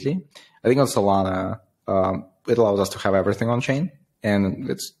completely. I think on Solana, it allows us to have everything on chain, and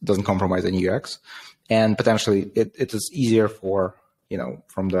it doesn't compromise any UX. And potentially it is easier for,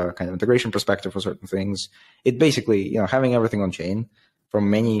 from the kind of integration perspective for certain things. It basically, having everything on chain from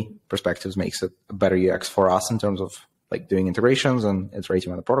many perspectives makes it a better UX for us in terms of like doing integrations and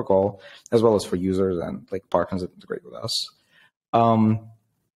iterating on the protocol, as well as for users and like partners that integrate with us. I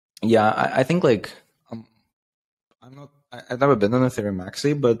think like I've never been an Ethereum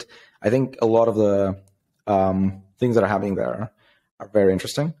maxi, but I think a lot of the things that are happening there are very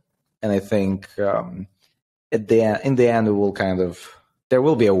interesting. And I think in the end, there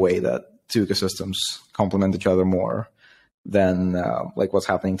will be a way that two ecosystems complement each other more than like what's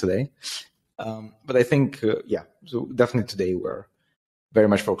happening today. But I think, so definitely today we're very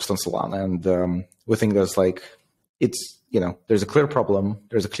much focused on Solana, and we think there's like, there's a clear problem,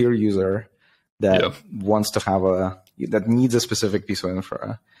 there's a clear user that wants to have that needs a specific piece of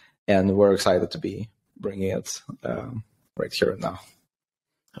infra, and we're excited to be bringing it right here and now.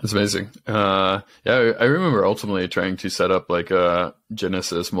 That's amazing. I remember ultimately trying to set up like a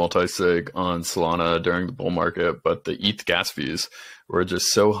Genesis multisig on Solana during the bull market, but the ETH gas fees were just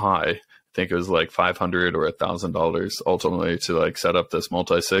so high. I think it was like $500 or $1,000 ultimately to like set up this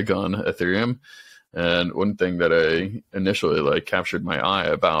multisig on Ethereum. And one thing that I initially like captured my eye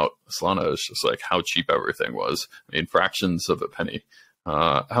about Solana is just like how cheap everything was. I mean, fractions of a penny.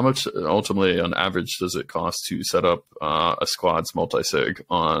 How much ultimately on average does it cost to set up a squad's multisig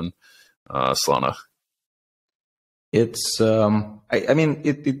on Solana? It's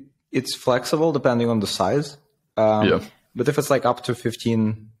it's flexible depending on the size. But if it's like up to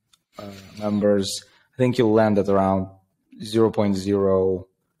 15 members, I think you'll land at around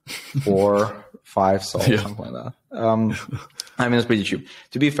 0.045 something like that. It's pretty cheap.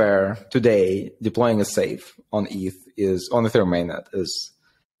 To be fair, today deploying a Safe on ETH on Ethereum mainnet is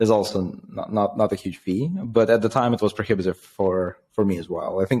also not a huge fee, but at the time it was prohibitive for me as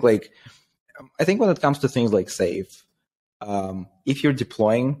well. I think when it comes to things like Safe, if you're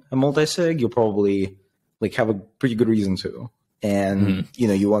deploying a multisig, you probably like have a pretty good reason to, and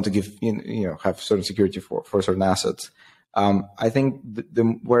you want to give have certain security for certain assets. I think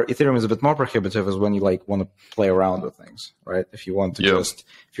where Ethereum is a bit more prohibitive is when you like want to play around with things, right? If you want to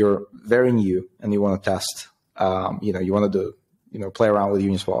if you're very new and you want to test, you want to do play around with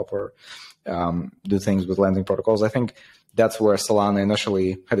Uniswap or do things with lending protocols. I think that's where Solana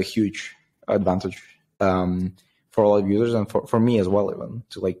initially had a huge advantage for a lot of users and for me as well, even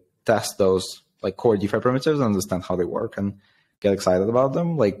to like test those like core DeFi primitives and understand how they work and get excited about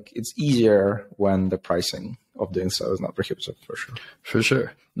them. Like it's easier when the pricing of doing so is not prohibitive, for sure. For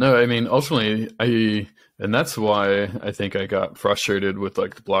sure. No, I mean, ultimately, and that's why I think I got frustrated with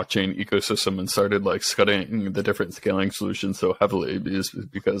like the blockchain ecosystem and started like studying the different scaling solutions so heavily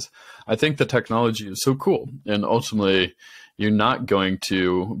because I think the technology is so cool, and ultimately you're not going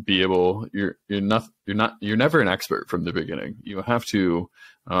to be able, you're never an expert from the beginning. You have to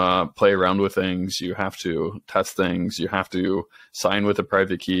play around with things. You have to test things. You have to sign with a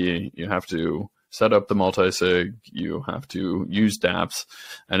private key. You have to set up the multisig. You have to use dApps.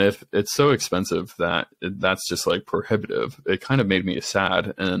 And if it's so expensive that's just like prohibitive, it kind of made me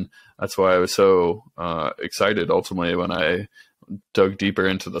sad. And that's why I was so excited ultimately when I dug deeper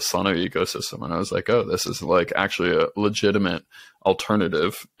into the Solana ecosystem, and I was like, oh, this is like actually a legitimate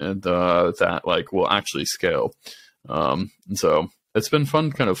alternative and that like will actually scale. And so it's been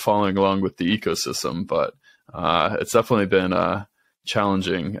fun kind of following along with the ecosystem, but it's definitely been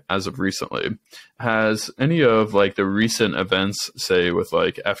challenging as of recently. Has any of like the recent events, say with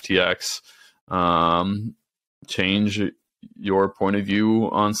like FTX, change your point of view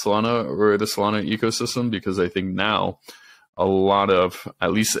on Solana or the Solana ecosystem? Because I think now a lot of,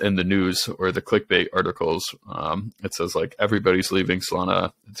 at least in the news or the clickbait articles, it says like everybody's leaving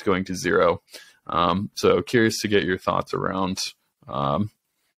Solana, it's going to zero. So curious to get your thoughts around the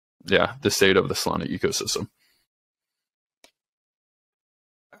state of the Solana ecosystem.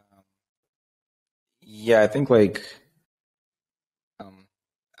 Yeah, I think like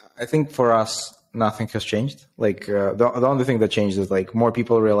I think for us nothing has changed. Like the only thing that changed is like more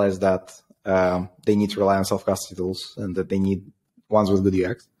people realize that they need to rely on self-custody tools and that they need ones with good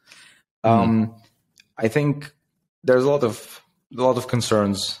UX. I think there's a lot of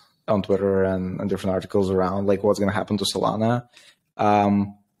concerns on Twitter and different articles around like what's going to happen to Solana.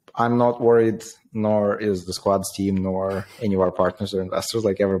 I'm not worried, nor is the Squad's team, nor any of our partners or investors.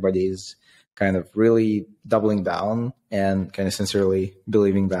 Like everybody's kind of really doubling down and kind of sincerely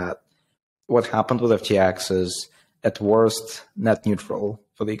believing that what happened with FTX is at worst net neutral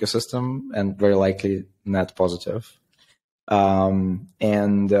for the ecosystem and very likely net positive. I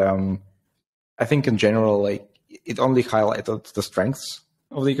think in general, like it only highlighted the strengths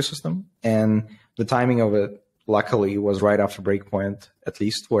of the ecosystem, and the timing of it luckily was right after Breakpoint, at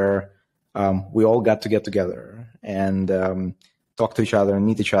least, where we all got to get together and talk to each other and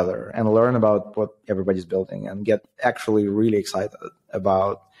meet each other and learn about what everybody's building and get actually really excited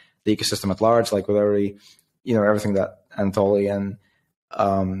about the ecosystem at large, like with everything that Anatoly and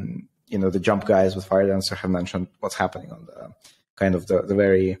the Jump guys with FireDancer have mentioned, what's happening on the kind of the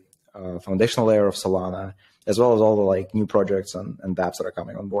very foundational layer of Solana, as well as all the like new projects and dApps that are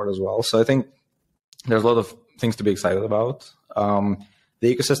coming on board as well. So I think there's a lot of things to be excited about. The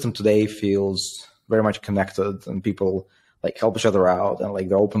ecosystem today feels very much connected, and people like help each other out, and like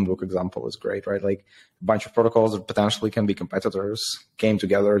the open book example is great, right? Like a bunch of protocols that potentially can be competitors came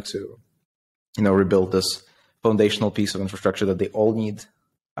together to rebuild this foundational piece of infrastructure that they all need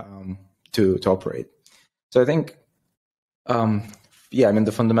to operate. So I think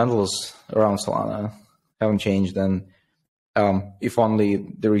the fundamentals around Solana haven't changed, and if only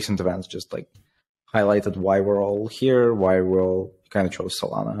the recent events just like highlighted why we're all here, why we all kind of chose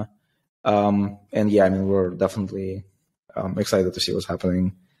Solana. We're definitely excited to see what's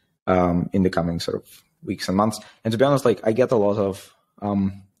happening in the coming sort of weeks and months. And to be honest, like I get a lot of,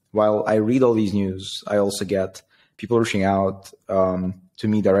 while I read all these news, I also get people reaching out to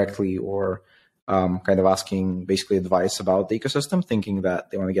me directly or kind of asking basically advice about the ecosystem, thinking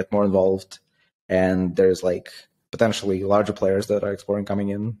that they want to get more involved. And there's like potentially larger players that are exploring coming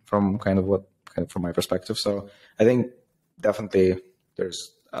in from from my perspective. So I think definitely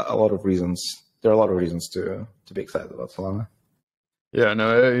there's a lot of reasons. There are a lot of reasons to be excited about Solana. Yeah,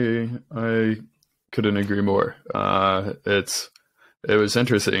 no, I couldn't agree more. It was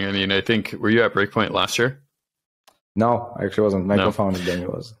interesting. I mean, I think, were you at Breakpoint last year? No, I actually wasn't. My co-founder Danny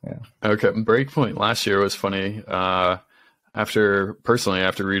was. Yeah. Okay, Breakpoint last year was funny. After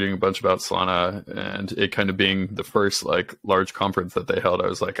reading a bunch about Solana and it kind of being the first like large conference that they held, I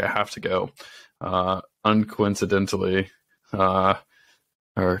was like, I have to go. Ultimately,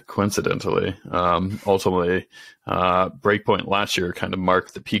 Breakpoint last year kind of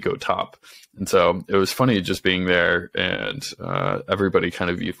marked the Pico top. And so it was funny just being there and everybody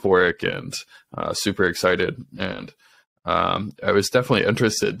kind of euphoric and super excited. And I was definitely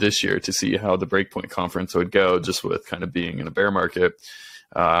interested this year to see how the Breakpoint conference would go, just with kind of being in a bear market.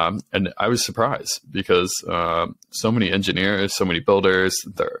 And I was surprised because so many engineers, so many builders,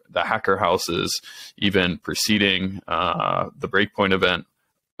 the hacker houses, even preceding the Breakpoint event,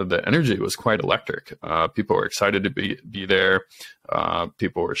 the energy was quite electric. People were excited to be there.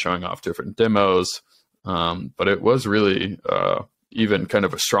 People were showing off different demos, but it was really even kind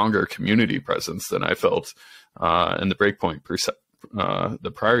of a stronger community presence than I felt in the Breakpoint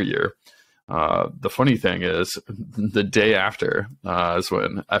the prior year. The funny thing is, the day after is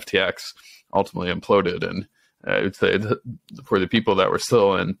when FTX ultimately imploded, and I would say that for the people that were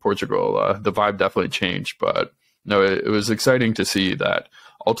still in Portugal, the vibe definitely changed. But no, it was exciting to see that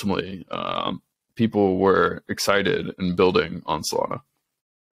ultimately people were excited and building on Solana.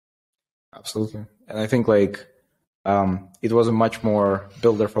 Absolutely. And I think like it was a much more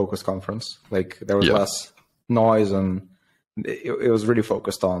builder-focused conference. Like there was less noise, and it was really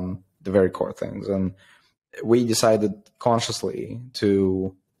focused on the very core things. And we decided consciously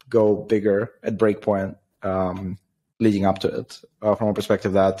to go bigger at Breakpoint leading up to it, from a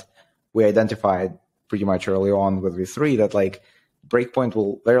perspective that we identified pretty much early on with V3 that like Breakpoint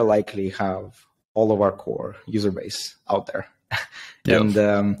will very likely have all of our core user base out there.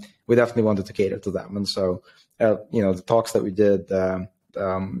 And we definitely wanted to cater to them. And so, the talks that we did,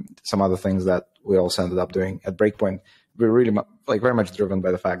 some other things that we also ended up doing at Breakpoint, we're really very much driven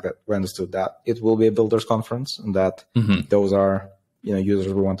by the fact that we understood that it will be a builders conference, and that those are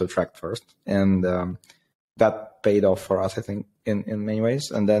users we want to attract first, and that paid off for us, I think, in many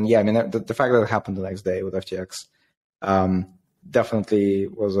ways. And then the fact that it happened the next day with FTX definitely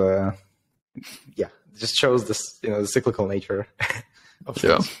was just shows this the cyclical nature of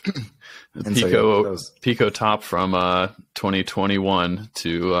things. Pico top from 2021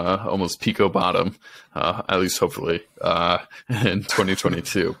 to almost Pico bottom, at least hopefully in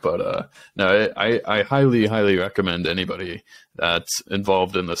 2022. But no, I highly recommend anybody that's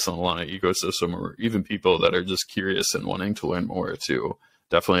involved in the Solana ecosystem, or even people that are just curious and wanting to learn more, to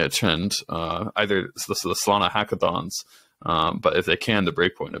definitely attend either the Solana hackathons, but if they can, the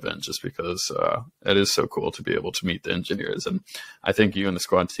Breakpoint event, just because it is so cool to be able to meet the engineers. And I think you and the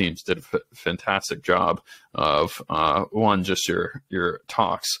squad teams did a fantastic job of just your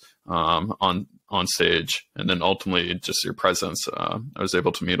talks on stage, and then ultimately just your presence. I was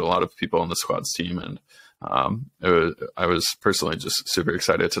able to meet a lot of people on the squad's team, and I was personally just super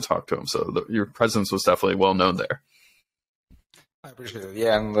excited to talk to them. So your presence was definitely well known there. I appreciate it.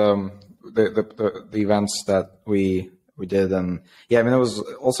 Yeah, and the events that we did, and it was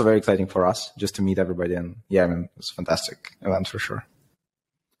also very exciting for us just to meet everybody, and it was a fantastic event for sure.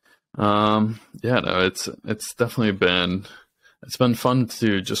 It's definitely been fun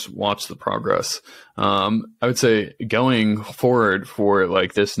to just watch the progress. I would say going forward for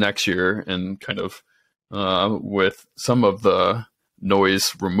like this next year, and kind of with some of the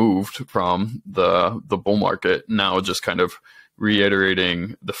noise removed from the bull market, now just kind of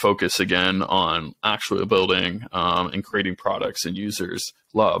reiterating the focus again on actually building and creating products and users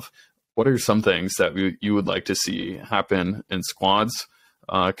love. What are some things that you would like to see happen in squads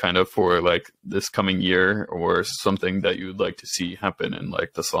kind of for like this coming year, or something that you would like to see happen in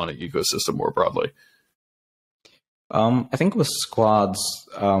like the Solana ecosystem more broadly? I think with squads,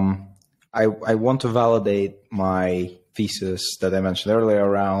 I want to validate my thesis that I mentioned earlier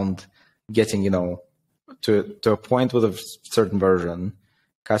around getting, to a point with a certain version,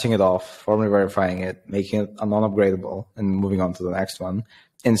 cutting it off, formally verifying it, making it non-upgradable, and moving on to the next one,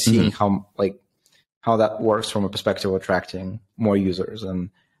 and seeing how that works from a perspective of attracting more users,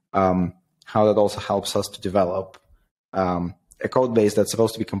 and how that also helps us to develop a code base that's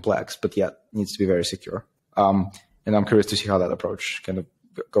supposed to be complex, but yet needs to be very secure. And I'm curious to see how that approach kind of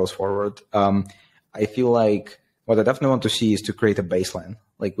goes forward. I feel like what I definitely want to see is to create a baseline,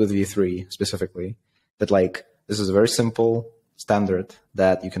 like with V3 specifically, that like this is a very simple standard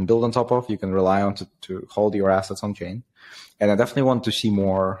that you can build on top of, you can rely on to hold your assets on chain. And I definitely want to see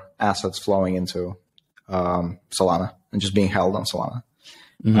more assets flowing into Solana and just being held on Solana.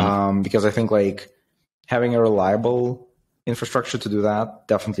 Because I think like having a reliable infrastructure to do that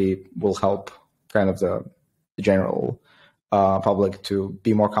definitely will help kind of the general public to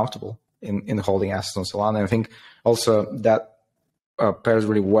be more comfortable in holding assets on Solana. And I think also that pairs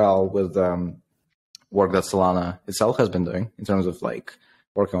really well with work that Solana itself has been doing in terms of like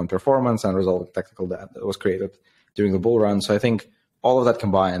working on performance and resolving technical debt that was created during the bull run. So I think all of that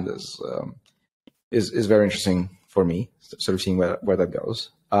combined is very interesting for me, sort of seeing where that goes.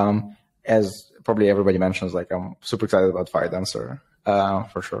 As probably everybody mentions, like I'm super excited about FireDancer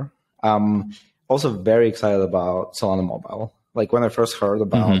for sure. also very excited about Solana Mobile. Like when I first heard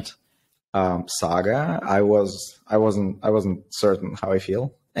about Saga, I wasn't certain how I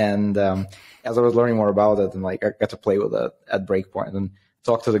feel. And as I was learning more about it, and like I got to play with it at Breakpoint and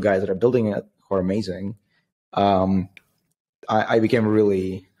talk to the guys that are building it, who are amazing, I became I'm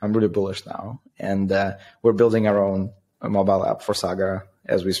really bullish now. And we're building our own mobile app for Saga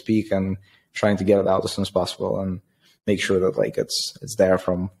as we speak, and trying to get it out as soon as possible and make sure that like it's there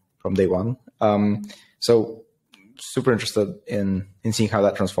from day one. So super interested in seeing how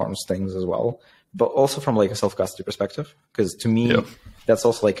that transforms things as well, but also from like a self-custody perspective, because to me, that's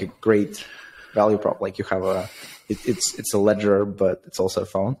also like a great value prop. Like you have it's a ledger, but it's also a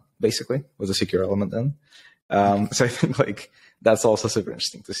phone basically with a secure element in. So I think like that's also super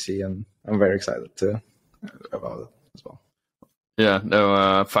interesting to see, and I'm very excited about it as well. Yeah,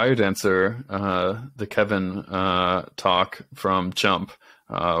 no, Fire Dancer, the Kevin talk from Jump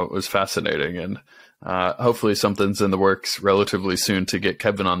was fascinating, and hopefully something's in the works relatively soon to get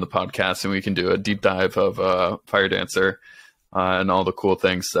Kevin on the podcast, and we can do a deep dive of Fire Dancer and all the cool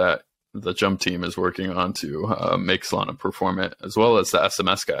things that the Jump team is working on to make Solana perform it, as well as the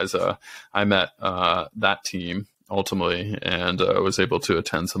SMS guys. I met that team ultimately, and was able to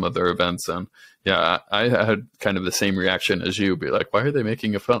attend some of their events. And yeah, I had kind of the same reaction as you, be like, why are they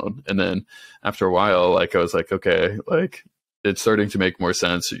making a phone? And then after a while, like I was like, okay, like it's starting to make more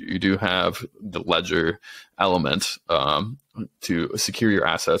sense. You do have the ledger element to secure your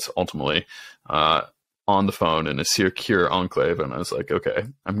assets ultimately on the phone in a secure enclave. And I was like, okay,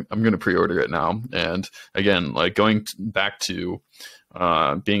 I'm going to pre-order it now. And again, like going back to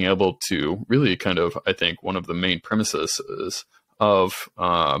being able to really kind of, I think one of the main premises of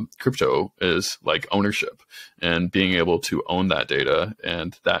crypto is like ownership and being able to own that data.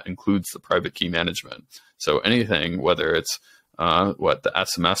 And that includes the private key management. So anything, whether it's what the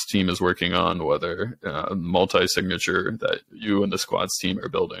SMS team is working on, whether multi-signature that you and the squads team are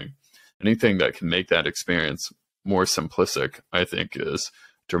building, anything that can make that experience more simplistic, I think is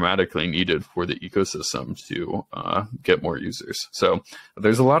dramatically needed for the ecosystem to get more users. So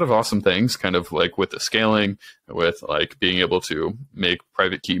there's a lot of awesome things kind of like with the scaling, with like being able to make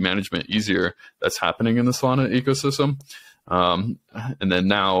private key management easier that's happening in the Solana ecosystem. And then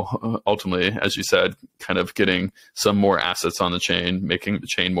now, ultimately, as you said, kind of getting some more assets on the chain, making the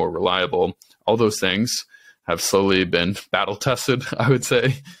chain more reliable. All those things have slowly been battle tested, I would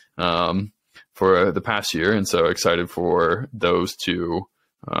say, for the past year. And so excited for those to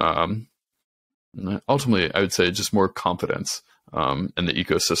ultimately, I would say, just more confidence in the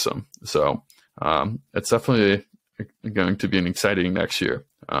ecosystem. So it's definitely going to be an exciting next year.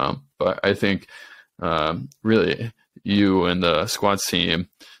 But I think really you and the squads team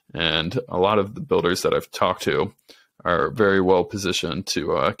and a lot of the builders that I've talked to are very well positioned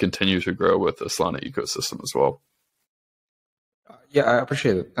to continue to grow with the Solana ecosystem as well. Yeah, I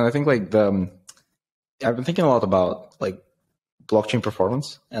appreciate it. And I think like I've been thinking a lot about like blockchain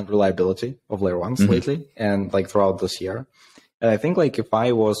performance and reliability of layer ones lately, and like throughout this year. And I think like if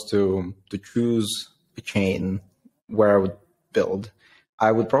I was to choose a chain where I would build,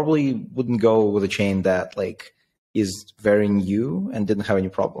 I would probably wouldn't go with a chain that like is very new and didn't have any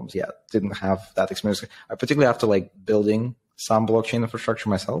problems yet, didn't have that experience. I particularly after like building some blockchain infrastructure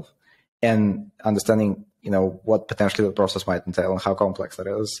myself and understanding, what potentially the process might entail and how complex that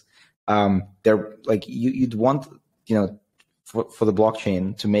is. They're like you'd want, for the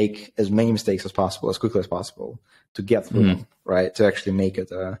blockchain to make as many mistakes as possible, as quickly as possible, to get through them, right? To actually make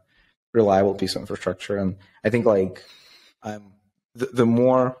it a reliable piece of infrastructure. And I think like the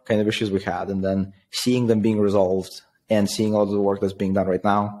more kind of issues we had, and then seeing them being resolved and seeing all the work that's being done right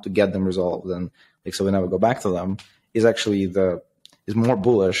now to get them resolved, and like so we never go back to them, is actually is more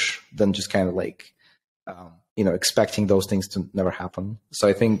bullish than just kind of like expecting those things to never happen. So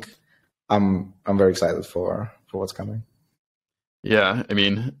I think I'm very excited for what's coming. Yeah, I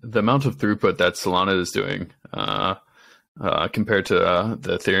mean, the amount of throughput that Solana is doing compared to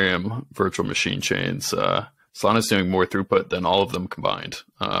the Ethereum virtual machine chains, Solana is doing more throughput than all of them combined,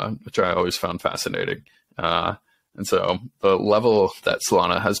 which I always found fascinating. And so the level that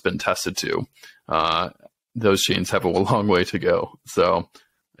Solana has been tested to, those chains have a long way to go. So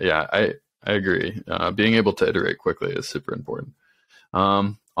yeah, I agree. Being able to iterate quickly is super important.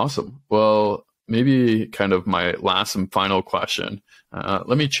 Awesome. Well, maybe kind of my last and final question.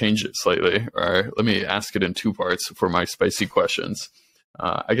 Let me change it slightly, or let me ask it in two parts for my spicy questions.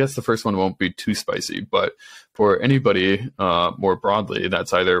 I guess the first one won't be too spicy, but for anybody more broadly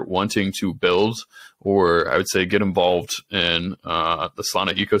that's either wanting to build or I would say get involved in the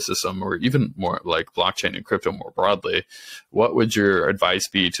Solana ecosystem or even more like blockchain and crypto more broadly, what would your advice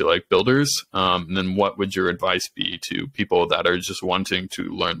be to like builders? And then what would your advice be to people that are just wanting to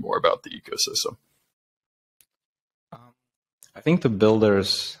learn more about the ecosystem? I think to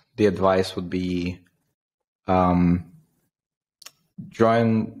builders, the advice would be join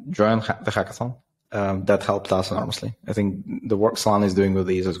the hackathon. That helped us enormously. I think the work Solana is doing with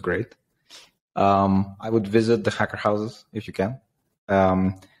these is great. I would visit the hacker houses if you can,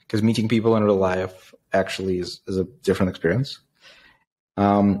 because meeting people in real life actually is a different experience.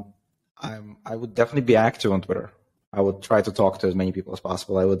 I would definitely be active on Twitter. I would try to talk to as many people as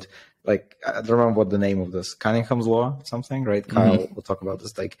possible. I don't remember what the name of this, Cunningham's Law, something, right? Mm-hmm. Kyle will talk about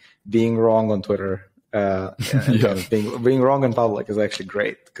this, like being wrong on Twitter. And being wrong in public is actually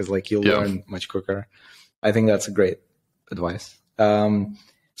great because like you'll learn much quicker. I think that's a great advice. So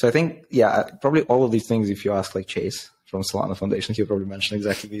I think, probably all of these things, if you ask like Chase from Solana Foundation, he'll probably mention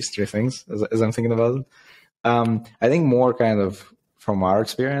exactly these three things as I'm thinking about it. I think more kind of from our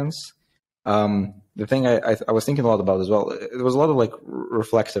experience, the thing I was thinking a lot about as well, there was a lot of like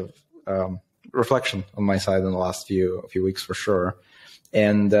reflection on my side in the last few weeks for sure.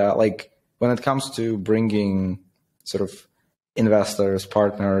 And like when it comes to bringing sort of investors,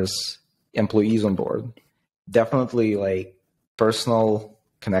 partners, employees on board, definitely like personal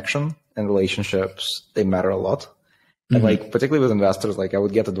connection and relationships, they matter a lot. Mm-hmm. And like particularly with investors, like I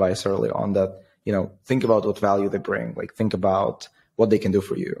would get advice early on that, think about what value they bring, like think about what they can do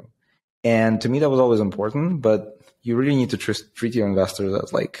for you. And to me, that was always important, but you really need to treat your investors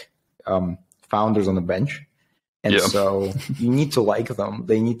as like founders on the bench. And so you need to like them.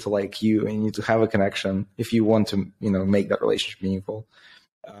 They need to like you, and you need to have a connection if you want to, make that relationship meaningful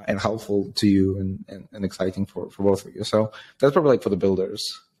and helpful to you and exciting for both of you. So that's probably like for the builders.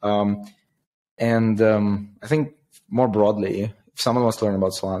 I think more broadly, if someone wants to learn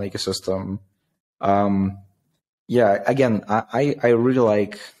about Solana ecosystem, again, I really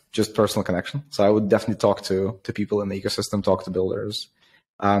like just personal connection. So I would definitely talk to people in the ecosystem, talk to builders.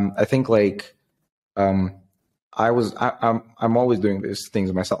 I think like, I'm always doing these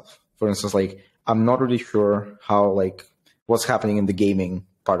things myself. For instance, like I'm not really sure how like what's happening in the gaming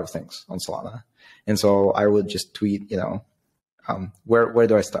part of things on Solana, and so I would just tweet, where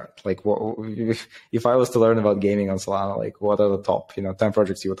do I start? Like, if I was to learn about gaming on Solana, like what are the top 10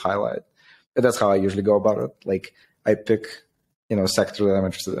 projects you would highlight? And that's how I usually go about it. Like I pick a sector that I'm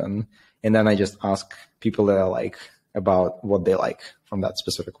interested in, and then I just ask people that I like about what they like from that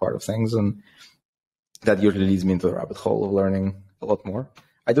specific part of things, and that usually leads me into the rabbit hole of learning a lot more.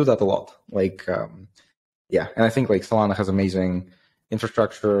 I do that a lot. Like, and I think like Solana has amazing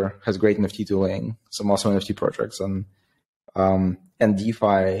infrastructure, has great NFT tooling, some awesome NFT projects, and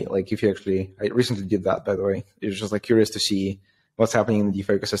DeFi. Like, if you I recently did that, by the way. It was just like curious to see what's happening in the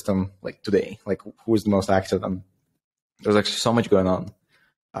DeFi ecosystem like today, like who is the most active, and there's actually so much going on.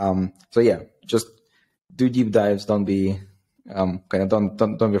 Just do deep dives. Don't be don't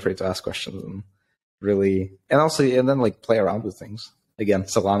be afraid to ask questions. And then like play around with things. Again,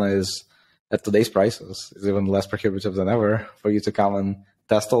 Solana is at today's prices is even less prohibitive than ever for you to come and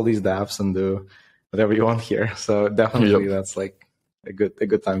test all these dApps and do whatever you want here. So definitely that's like a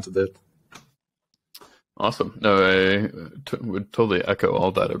good time to do it. Awesome. No, I would totally echo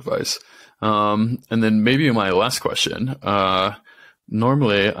all that advice. And then maybe my last question.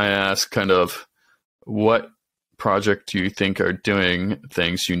 Normally I ask kind of what project do you think are doing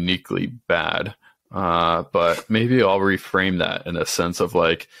things uniquely bad? But maybe I'll reframe that in a sense of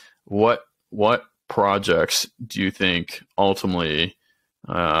like, what projects do you think ultimately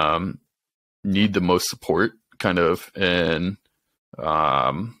need the most support kind of in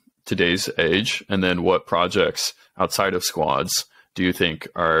today's age? And then what projects outside of squads do you think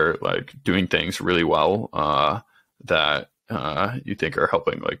are like doing things really well that you think are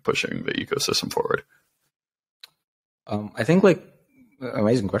helping like pushing the ecosystem forward? I think like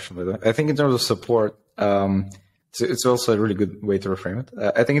amazing question, by the way. I think in terms of support, it's also a really good way to reframe it.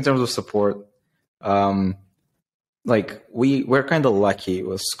 I think in terms of support, like we're kind of lucky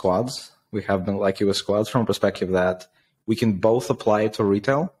with squads. We have been lucky with squads from a perspective that we can both apply to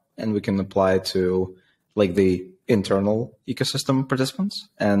retail and we can apply to like the internal ecosystem participants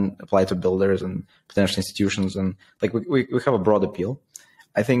and apply to builders and potential institutions. And like we have a broad appeal.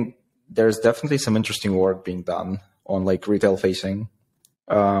 I think there's definitely some interesting work being done on like retail facing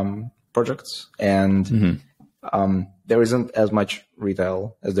projects, and there isn't as much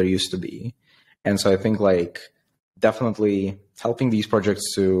retail as there used to be. And so I think like definitely helping these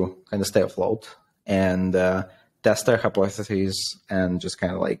projects to kind of stay afloat and test their hypotheses and just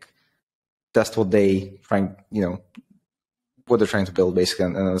kind of like test what they're trying to build basically,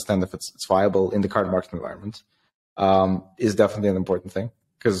 and understand if it's viable in the current market environment, is definitely an important thing,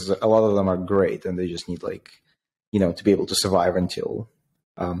 because a lot of them are great and they just need to be able to survive until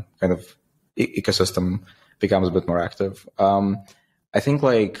kind of ecosystem becomes a bit more active. I think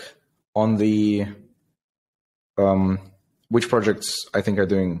on the which projects I think are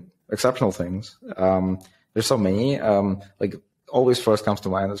doing exceptional things. There's so many. Always first comes to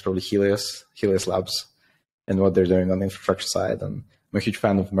mind is probably Helios Labs, and what they're doing on the infrastructure side. And I'm a huge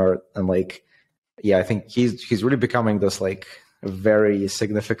fan of Mert, and I think he's really becoming this a very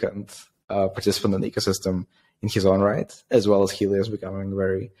significant participant in the ecosystem in his own right, as well as Helios becoming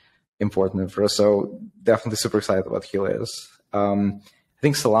very important for us. So definitely super excited about Helios. I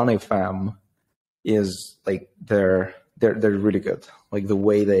think Solana fam is they're really good. The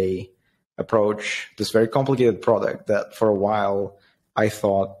way they approach this very complicated product that for a while I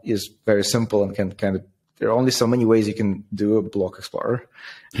thought is very simple and can kind of, there are only so many ways you can do a block explorer,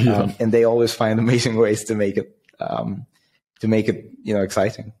 and they always find amazing ways to make it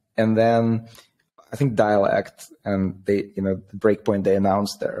exciting. And then I think Dialect and they the breakpoint they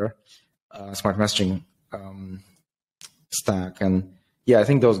announced their smart messaging stack, and I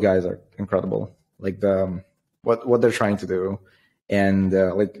think those guys are incredible. What they're trying to do, and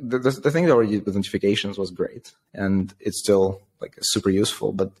the thing they already did with notifications was great, and it's still super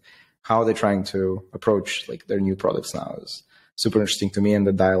useful. But how they're trying to approach their new products now is super interesting to me, and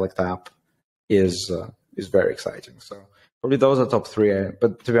the Dialect app is very exciting. So probably those are top three.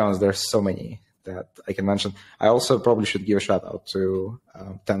 But to be honest, there's so many that I can mention. I also probably should give a shout out to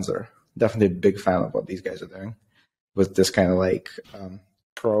Tensor. Definitely a big fan of what these guys are doing with this kind of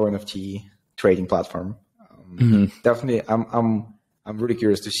pro NFT trading platform. Definitely, I'm really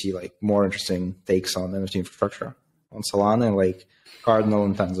curious to see more interesting takes on NFT infrastructure on Solana, and Cardinal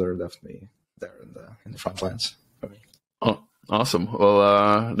and Tensor are definitely there in the front lines for me. Oh, awesome.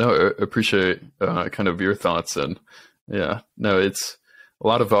 Well, no, I appreciate kind of your thoughts, and it's a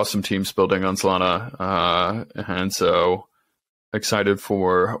lot of awesome teams building on Solana, and so excited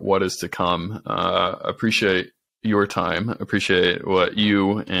for what is to come. Appreciate your time. Appreciate what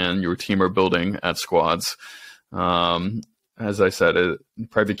you and your team are building at Squads. As I said,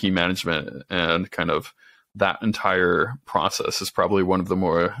 private key management and kind of that entire process is probably one of the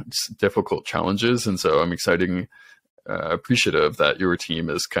more difficult challenges. And so I'm appreciative that your team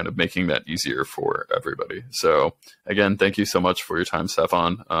is kind of making that easier for everybody. So again, thank you so much for your time,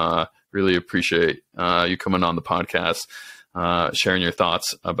 Stepan. Really appreciate you coming on the podcast, sharing your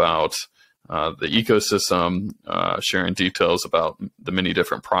thoughts about the ecosystem, sharing details about the many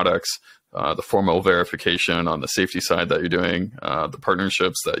different products, the formal verification on the safety side that you're doing, the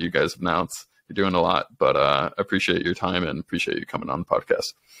partnerships that you guys have announced. You're doing a lot, but appreciate your time and appreciate you coming on the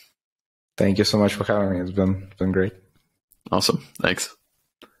podcast. Thank you so much for having me. It's been great. Awesome. Thanks.